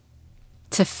more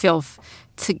to feel,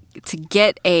 to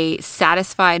get a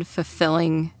satisfied,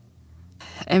 fulfilling,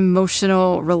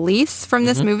 emotional release from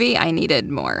this movie. I needed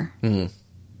more.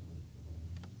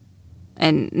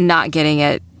 And not getting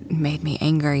it made me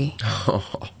angry.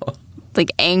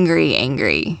 Like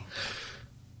angry.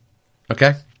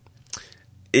 Okay.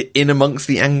 In amongst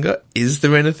the anger, is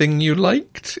there anything you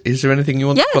liked? Is there anything you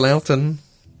want to pull out? And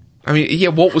I mean, yeah,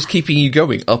 what was keeping you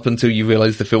going up until you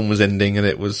realised the film was ending and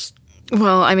it was...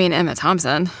 Well, I mean, Emma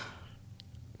Thompson.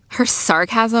 Her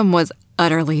sarcasm was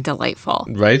utterly delightful.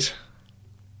 Right.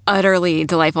 Utterly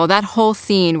delightful. That whole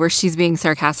scene where she's being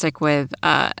sarcastic with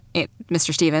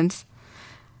Mr. Stevens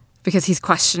because he's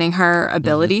questioning her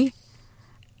ability,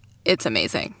 it's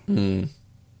amazing.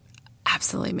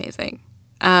 Absolutely amazing.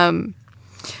 Why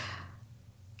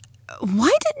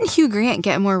didn't Hugh Grant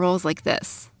get more roles like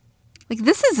this? Like,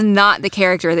 this is not the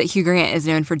character that Hugh Grant is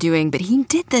known for doing, but he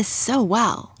did this so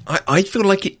well. I feel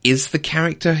like it is the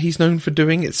character he's known for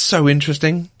doing. It's so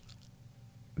interesting.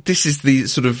 This is the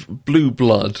sort of blue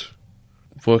blood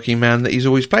working man that he's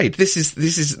always played. This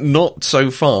is not so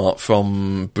far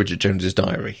from Bridget Jones's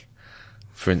Diary,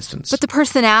 for instance. But the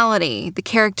personality, the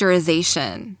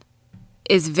characterization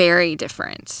is very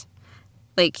different.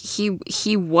 Like,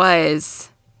 he was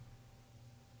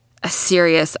a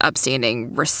serious,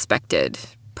 upstanding, respected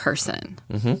person.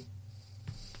 Mm-hmm.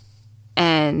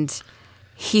 And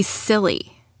he's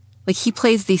silly. Like, he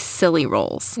plays these silly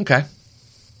roles. Okay.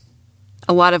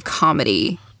 A lot of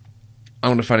comedy. I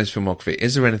want to find his filmography.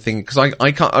 Is there anything... Because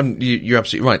I can't... You're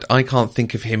absolutely right. I can't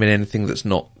think of him in anything that's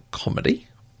not comedy.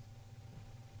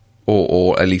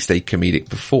 Or at least a comedic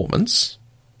performance.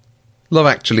 Love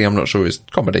Actually, I'm not sure is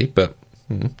comedy, but...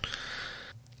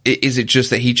 Is it just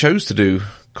that he chose to do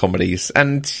comedies?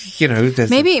 And, you know... there's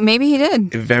maybe he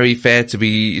did. Very fair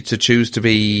to choose to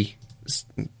be...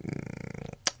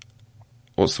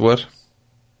 What's the word?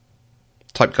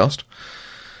 Typecast.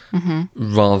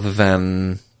 Mm-hmm. Rather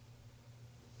than...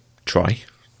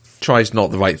 Try's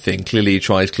not the right thing. Clearly he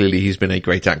tries. Clearly he's been a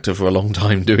great actor for a long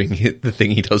time doing the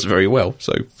thing he does very well.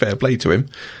 So fair play to him.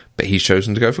 But he's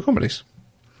chosen to go for comedies.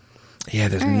 Yeah,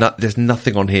 there's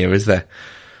nothing on here, is there?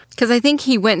 Because I think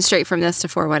he went straight from this to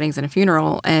Four Weddings and a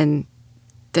Funeral, and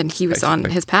then he was on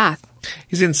his path.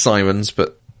 He's in Sirens,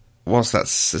 but whilst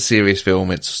that's a serious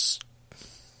film, it's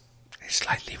a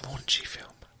slightly raunchy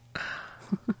film.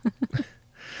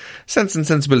 Sense and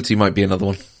Sensibility might be another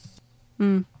one.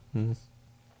 All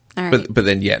right. But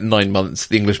then, 9 months,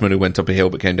 The Englishman Who Went Up a Hill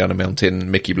but Came Down a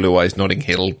Mountain, Mickey Blue Eyes, Notting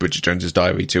Hill, Bridget Jones's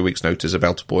Diary, 2 Weeks' Notice,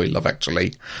 About a Boy, Love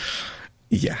Actually.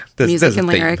 Yeah. Music and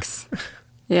lyrics.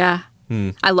 Yeah.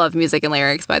 I love Music and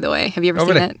Lyrics, by the way. Have you ever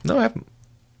seen it? No, I haven't.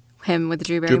 Him with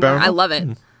Drew Barrymore. I love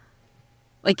it.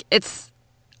 Like, it's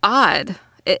odd.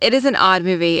 It is an odd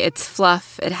movie. It's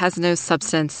fluff. It has no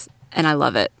substance, and I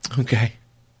love it. Okay.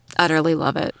 Utterly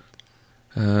love it.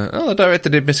 The director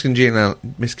did Miss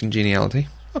Congeniality.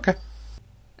 Okay.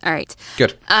 All right.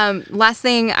 Good. Last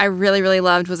thing I really, really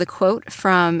loved was a quote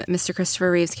from Mr. Christopher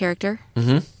Reeve's character.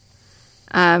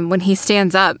 Mm-hmm. When he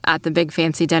stands up at the big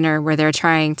fancy dinner where they're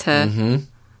trying to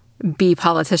be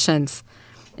politicians.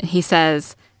 And he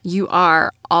says, "You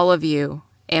are, all of you,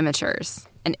 amateurs.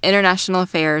 And international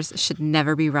affairs should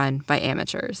never be run by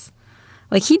amateurs."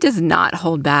 Like, he does not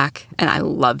hold back, and I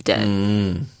loved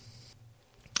it.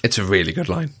 It's a really good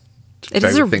line. It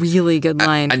is a really good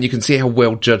line. And you can see how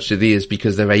well judged it is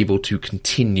because they're able to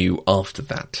continue after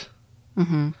that.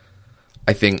 Mm-hmm.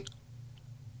 I think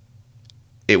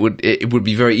it would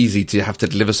be very easy to have to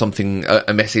deliver something,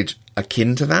 a message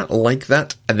akin to that, like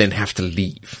that, and then have to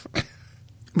leave.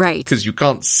 Right. Because you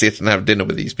can't sit and have dinner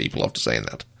with these people after saying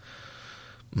that.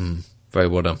 Very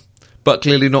well done. But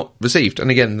clearly not received. And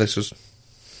again, this was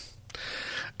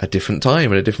a different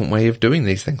time and a different way of doing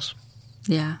these things.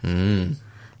 Yeah.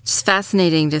 It's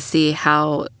fascinating to see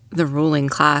how the ruling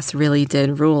class really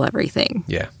did rule everything.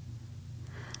 Yeah.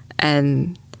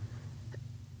 And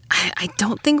I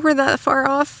don't think we're that far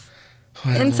off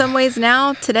in some ways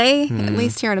now, today, at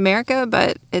least here in America,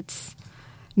 but it's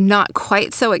not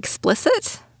quite so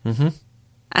explicit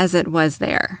as it was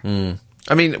there.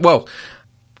 I mean, well,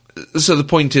 so the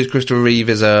point is Christopher Reeve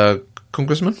is a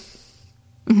congressman?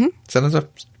 Senator?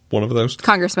 One of those.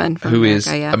 Congressman from who America, is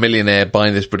yeah. a millionaire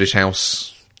buying this British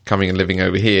house, coming and living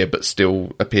over here, but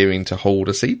still appearing to hold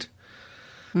a seat.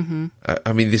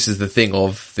 I mean, this is the thing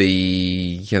of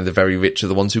the very rich are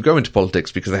the ones who go into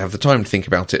politics because they have the time to think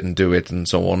about it and do it and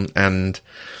so on. And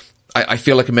I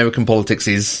feel like American politics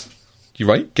is, you're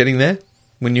right, getting there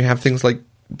when you have things like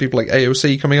people like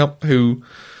AOC coming up who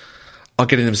are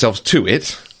getting themselves to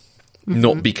it,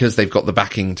 not because they've got the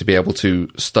backing to be able to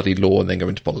study law and then go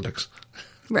into politics.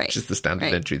 Right. Which is the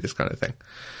standard entry, this kind of thing.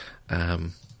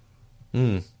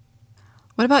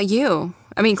 What about you?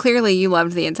 I mean, clearly you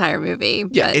loved the entire movie.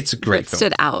 Yeah, it's a great film.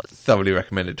 Stood out. Thoroughly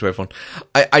recommend it to everyone.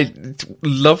 I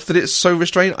love that it's so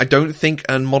restrained. I don't think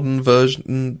a modern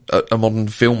version, a modern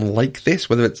film like this,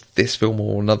 whether it's this film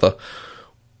or another,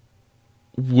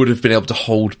 would have been able to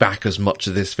hold back as much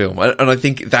of this film. And I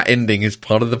think that ending is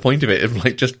part of the point of it. Of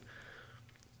like, just,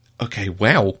 okay,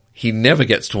 wow, he never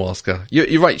gets to Oscar.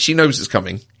 You're right, she knows it's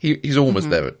coming. He's almost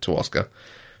there to Oscar.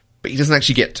 But he doesn't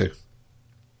actually get to.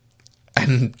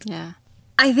 And yeah.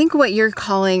 I think what you're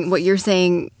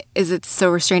saying is it's so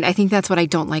restrained. I think that's what I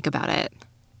don't like about it.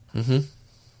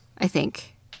 I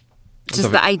think.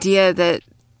 Just the idea that,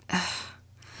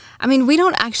 I mean, we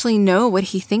don't actually know what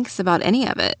he thinks about any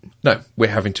of it. No, we're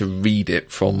having to read it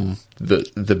from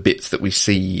the bits that we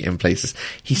see in places.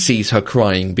 He sees her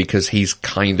crying because he's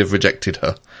kind of rejected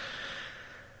her.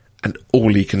 And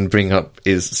all he can bring up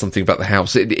is something about the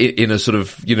house in a sort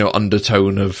of,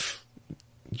 undertone of,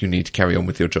 you need to carry on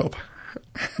with your job.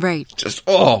 Right. Just,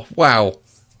 oh, wow.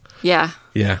 Yeah.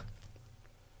 Yeah.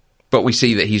 But we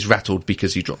see that he's rattled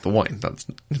because he dropped the wine. That's,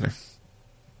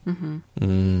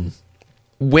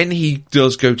 When he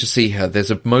does go to see her,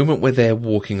 there's a moment where they're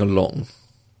walking along.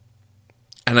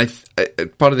 And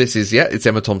part of this is, it's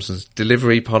Emma Thompson's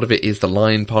delivery. Part of it is the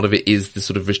line. Part of it is the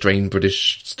sort of restrained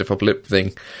British stiff upper lip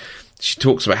thing. She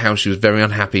talks about how she was very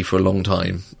unhappy for a long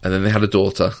time. And then they had a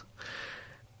daughter.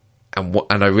 And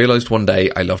I realised one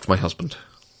day I loved my husband.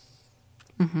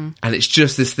 And it's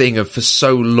just this thing of, for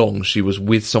so long, she was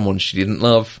with someone she didn't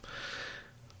love,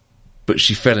 but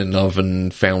she fell in love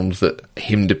and found that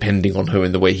him depending on her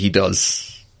in the way he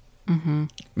does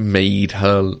made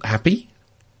her happy.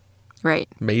 Right.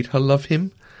 Made her love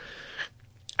him.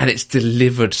 And it's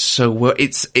delivered so well.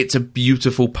 It's a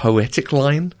beautiful, poetic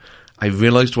line. I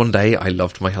realised one day I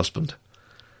loved my husband.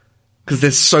 Because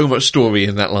there's so much story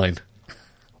in that line.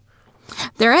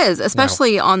 There is,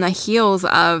 especially on the heels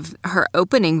of her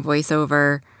opening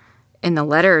voiceover in the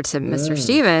letter to Mr.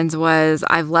 Stevens was,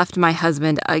 I've left my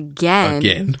husband again.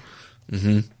 Again.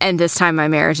 And this time my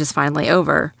marriage is finally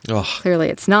over. Oh. Clearly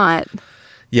it's not.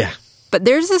 Yeah. But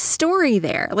there's a story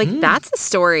there. Like, that's a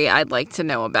story I'd like to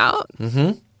know about.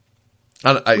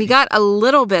 We got a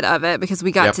little bit of it because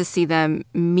we got to see them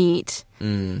meet.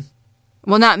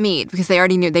 Well, not meet, because they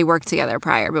already knew they worked together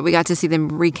prior, but we got to see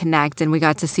them reconnect, and we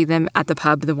got to see them at the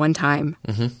pub the one time.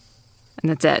 And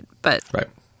that's it. But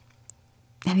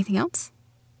anything else?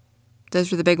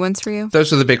 Those were the big ones for you?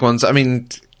 Those are the big ones. I mean,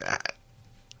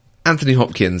 Anthony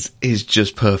Hopkins is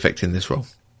just perfect in this role.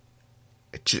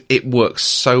 It works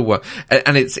so well.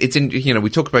 And it's in,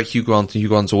 we talk about Hugh Grant, and Hugh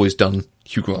Grant's always done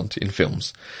Hugh Grant in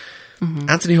films.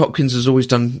 Anthony Hopkins has always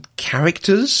done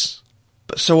characters,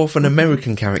 but so often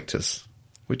American characters.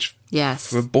 Which,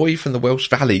 for a boy from the Welsh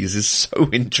Valleys, is so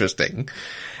interesting.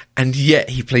 And yet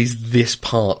he plays this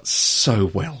part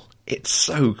so well. It's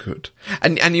so good.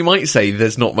 And you might say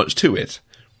there's not much to it.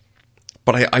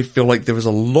 But I feel like there is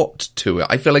a lot to it.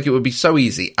 I feel like it would be so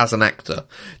easy as an actor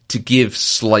to give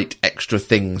slight extra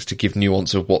things to give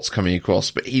nuance of what's coming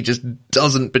across. But he just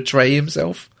doesn't betray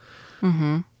himself.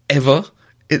 Ever.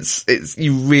 It's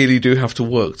you really do have to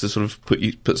work to sort of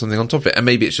put something on top of it. And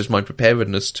maybe it's just my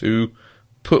preparedness to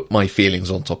put my feelings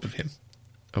on top of him,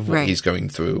 of what he's going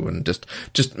through, and just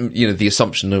the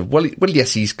assumption of well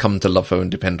yes, he's come to love her and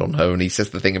depend on her, and he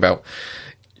says the thing about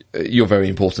you're very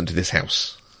important to this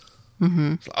house.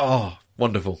 Oh,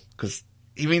 wonderful, because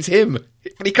he means him,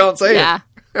 but he can't say it.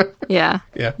 Yeah.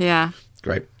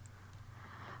 Great.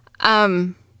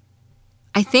 I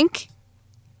think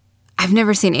I've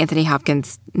never seen Anthony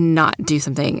Hopkins not do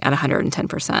something at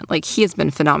 110%. Like, he has been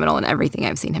phenomenal in everything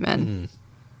I've seen him in.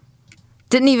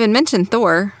 Didn't even mention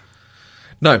Thor.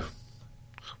 No.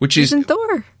 Which is in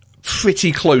Thor.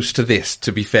 Pretty close to this,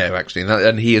 to be fair, actually.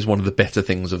 And he is one of the better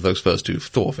things of those first two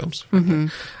Thor films.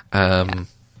 I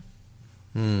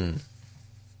can't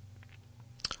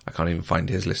even find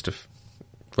his list of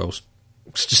roles.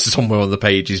 It's just somewhere on the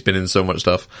page. He's been in so much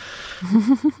stuff.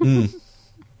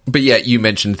 But yeah, you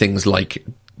mentioned things like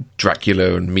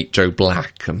Dracula and Meet Joe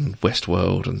Black and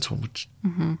Westworld and so much.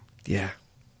 Yeah.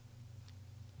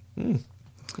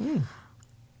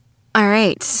 All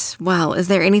right. Well, is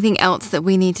there anything else that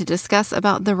we need to discuss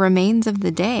about the remains of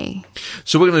the day?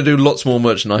 So we're going to do lots more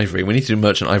Merchant Ivory. We need to do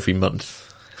Merchant Ivory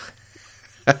month.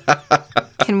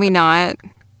 Can we not?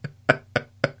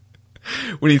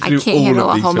 We need to do all of these. I can't handle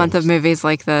a whole month of movies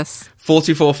like this.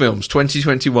 44 films,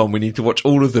 2021. We need to watch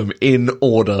all of them in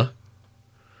order.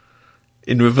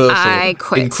 In reverse order. I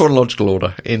quit. In chronological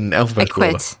order. In alphabetical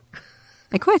order.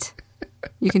 I quit.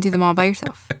 You can do them all by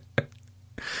yourself.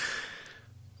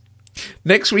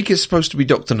 Next week is supposed to be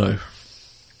Dr. No.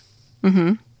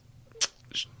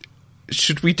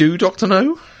 Should we do Dr.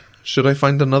 No? Should I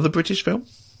find another British film?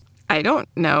 I don't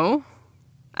know.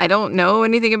 I don't know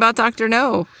anything about Dr.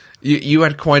 No. You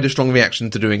had quite a strong reaction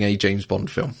to doing a James Bond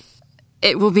film.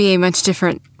 It will be a much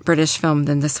different British film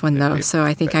than this one, though, so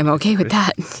I think I'm okay with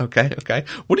that. Okay.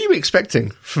 What are you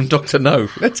expecting from Dr. No?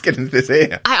 Let's get into this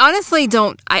here. I honestly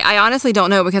don't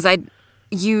know, because I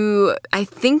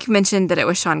think mentioned that it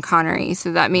was Sean Connery,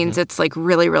 so that means it's like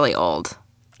really, really old.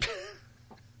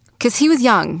 Because he was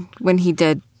young when he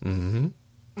did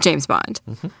James Bond.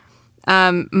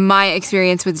 My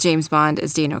experience with James Bond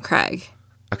is Daniel Craig.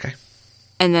 Okay.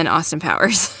 And then Austin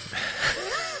Powers.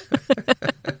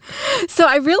 So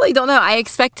I really don't know. I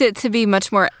expect it to be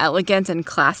much more elegant and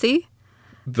classy.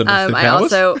 Than Austin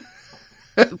Powers? I also...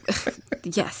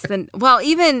 yes.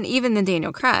 Even than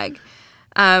Daniel Craig.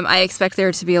 I expect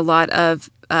there to be a lot of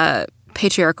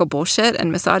patriarchal bullshit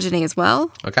and misogyny as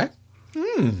well. Okay.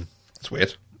 That's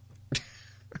weird.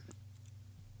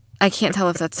 I can't tell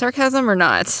if that's sarcasm or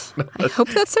not. I hope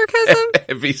that's sarcasm.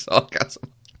 Heavy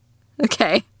sarcasm.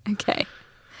 Okay.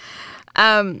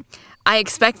 I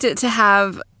expect it to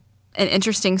have an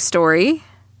interesting story,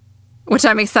 which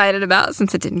I'm excited about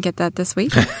since it didn't get that this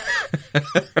week.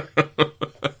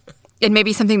 It may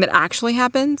be something that actually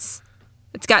happens.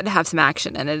 It's got to have some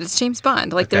action in it. It's James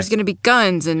Bond. Like, there's going to be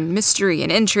guns and mystery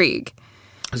and intrigue.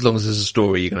 As long as there's a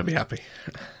story, you're going to be happy.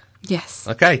 Yes.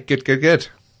 Okay, good.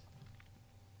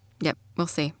 Yep, we'll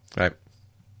see. Right.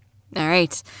 All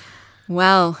right.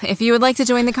 Well, if you would like to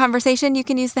join the conversation, you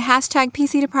can use the hashtag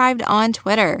PCDeprived on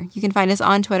Twitter. You can find us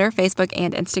on Twitter, Facebook,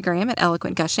 and Instagram at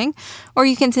Eloquent Gushing, or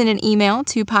you can send an email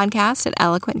to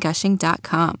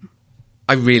podcast@eloquentgushing.com.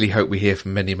 I really hope we hear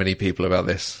from many, many people about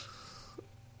this.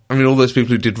 I mean, all those people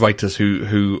who did write us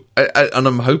and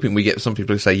I'm hoping we get some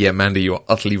people who say, yeah, Mandy, you're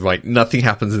utterly right. Nothing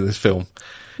happens in this film.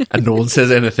 And no one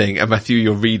says anything. And Matthew,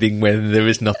 you're reading when there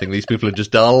is nothing. These people are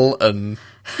just dull and...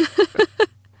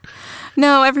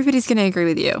 No, everybody's going to agree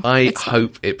with you. I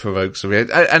hope it provokes a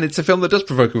reaction. And it's a film that does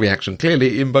provoke a reaction,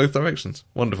 clearly, in both directions.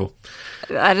 Wonderful.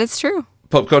 That is true.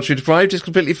 Pop Culture Deprived is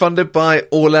completely funded by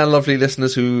all our lovely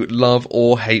listeners who love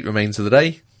or hate Remains of the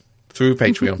Day through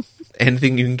Patreon.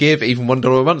 Anything you can give, even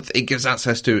 $1 a month, it gives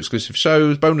access to exclusive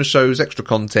shows, bonus shows, extra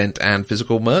content, and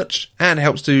physical merch, and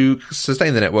helps to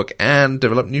sustain the network and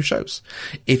develop new shows.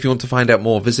 If you want to find out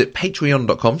more, visit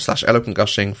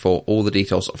patreon.com/eloquentgushing for all the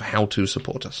details of how to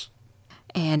support us.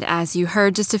 And as you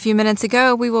heard just a few minutes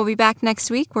ago, we will be back next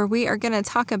week where we are going to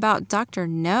talk about Dr.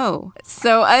 No.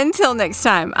 So until next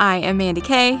time, I am Mandy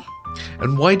Kay.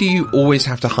 And why do you always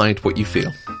have to hide what you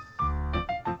feel?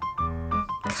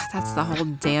 God, that's the whole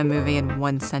damn movie in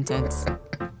one sentence.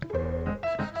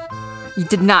 You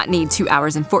did not need 2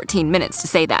 hours and 14 minutes to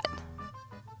say that.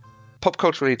 Pop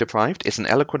Culturally Deprived is an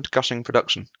Eloquent Gushing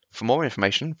production. For more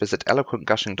information, visit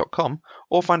eloquentgushing.com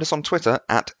or find us on Twitter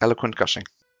 @eloquentgushing.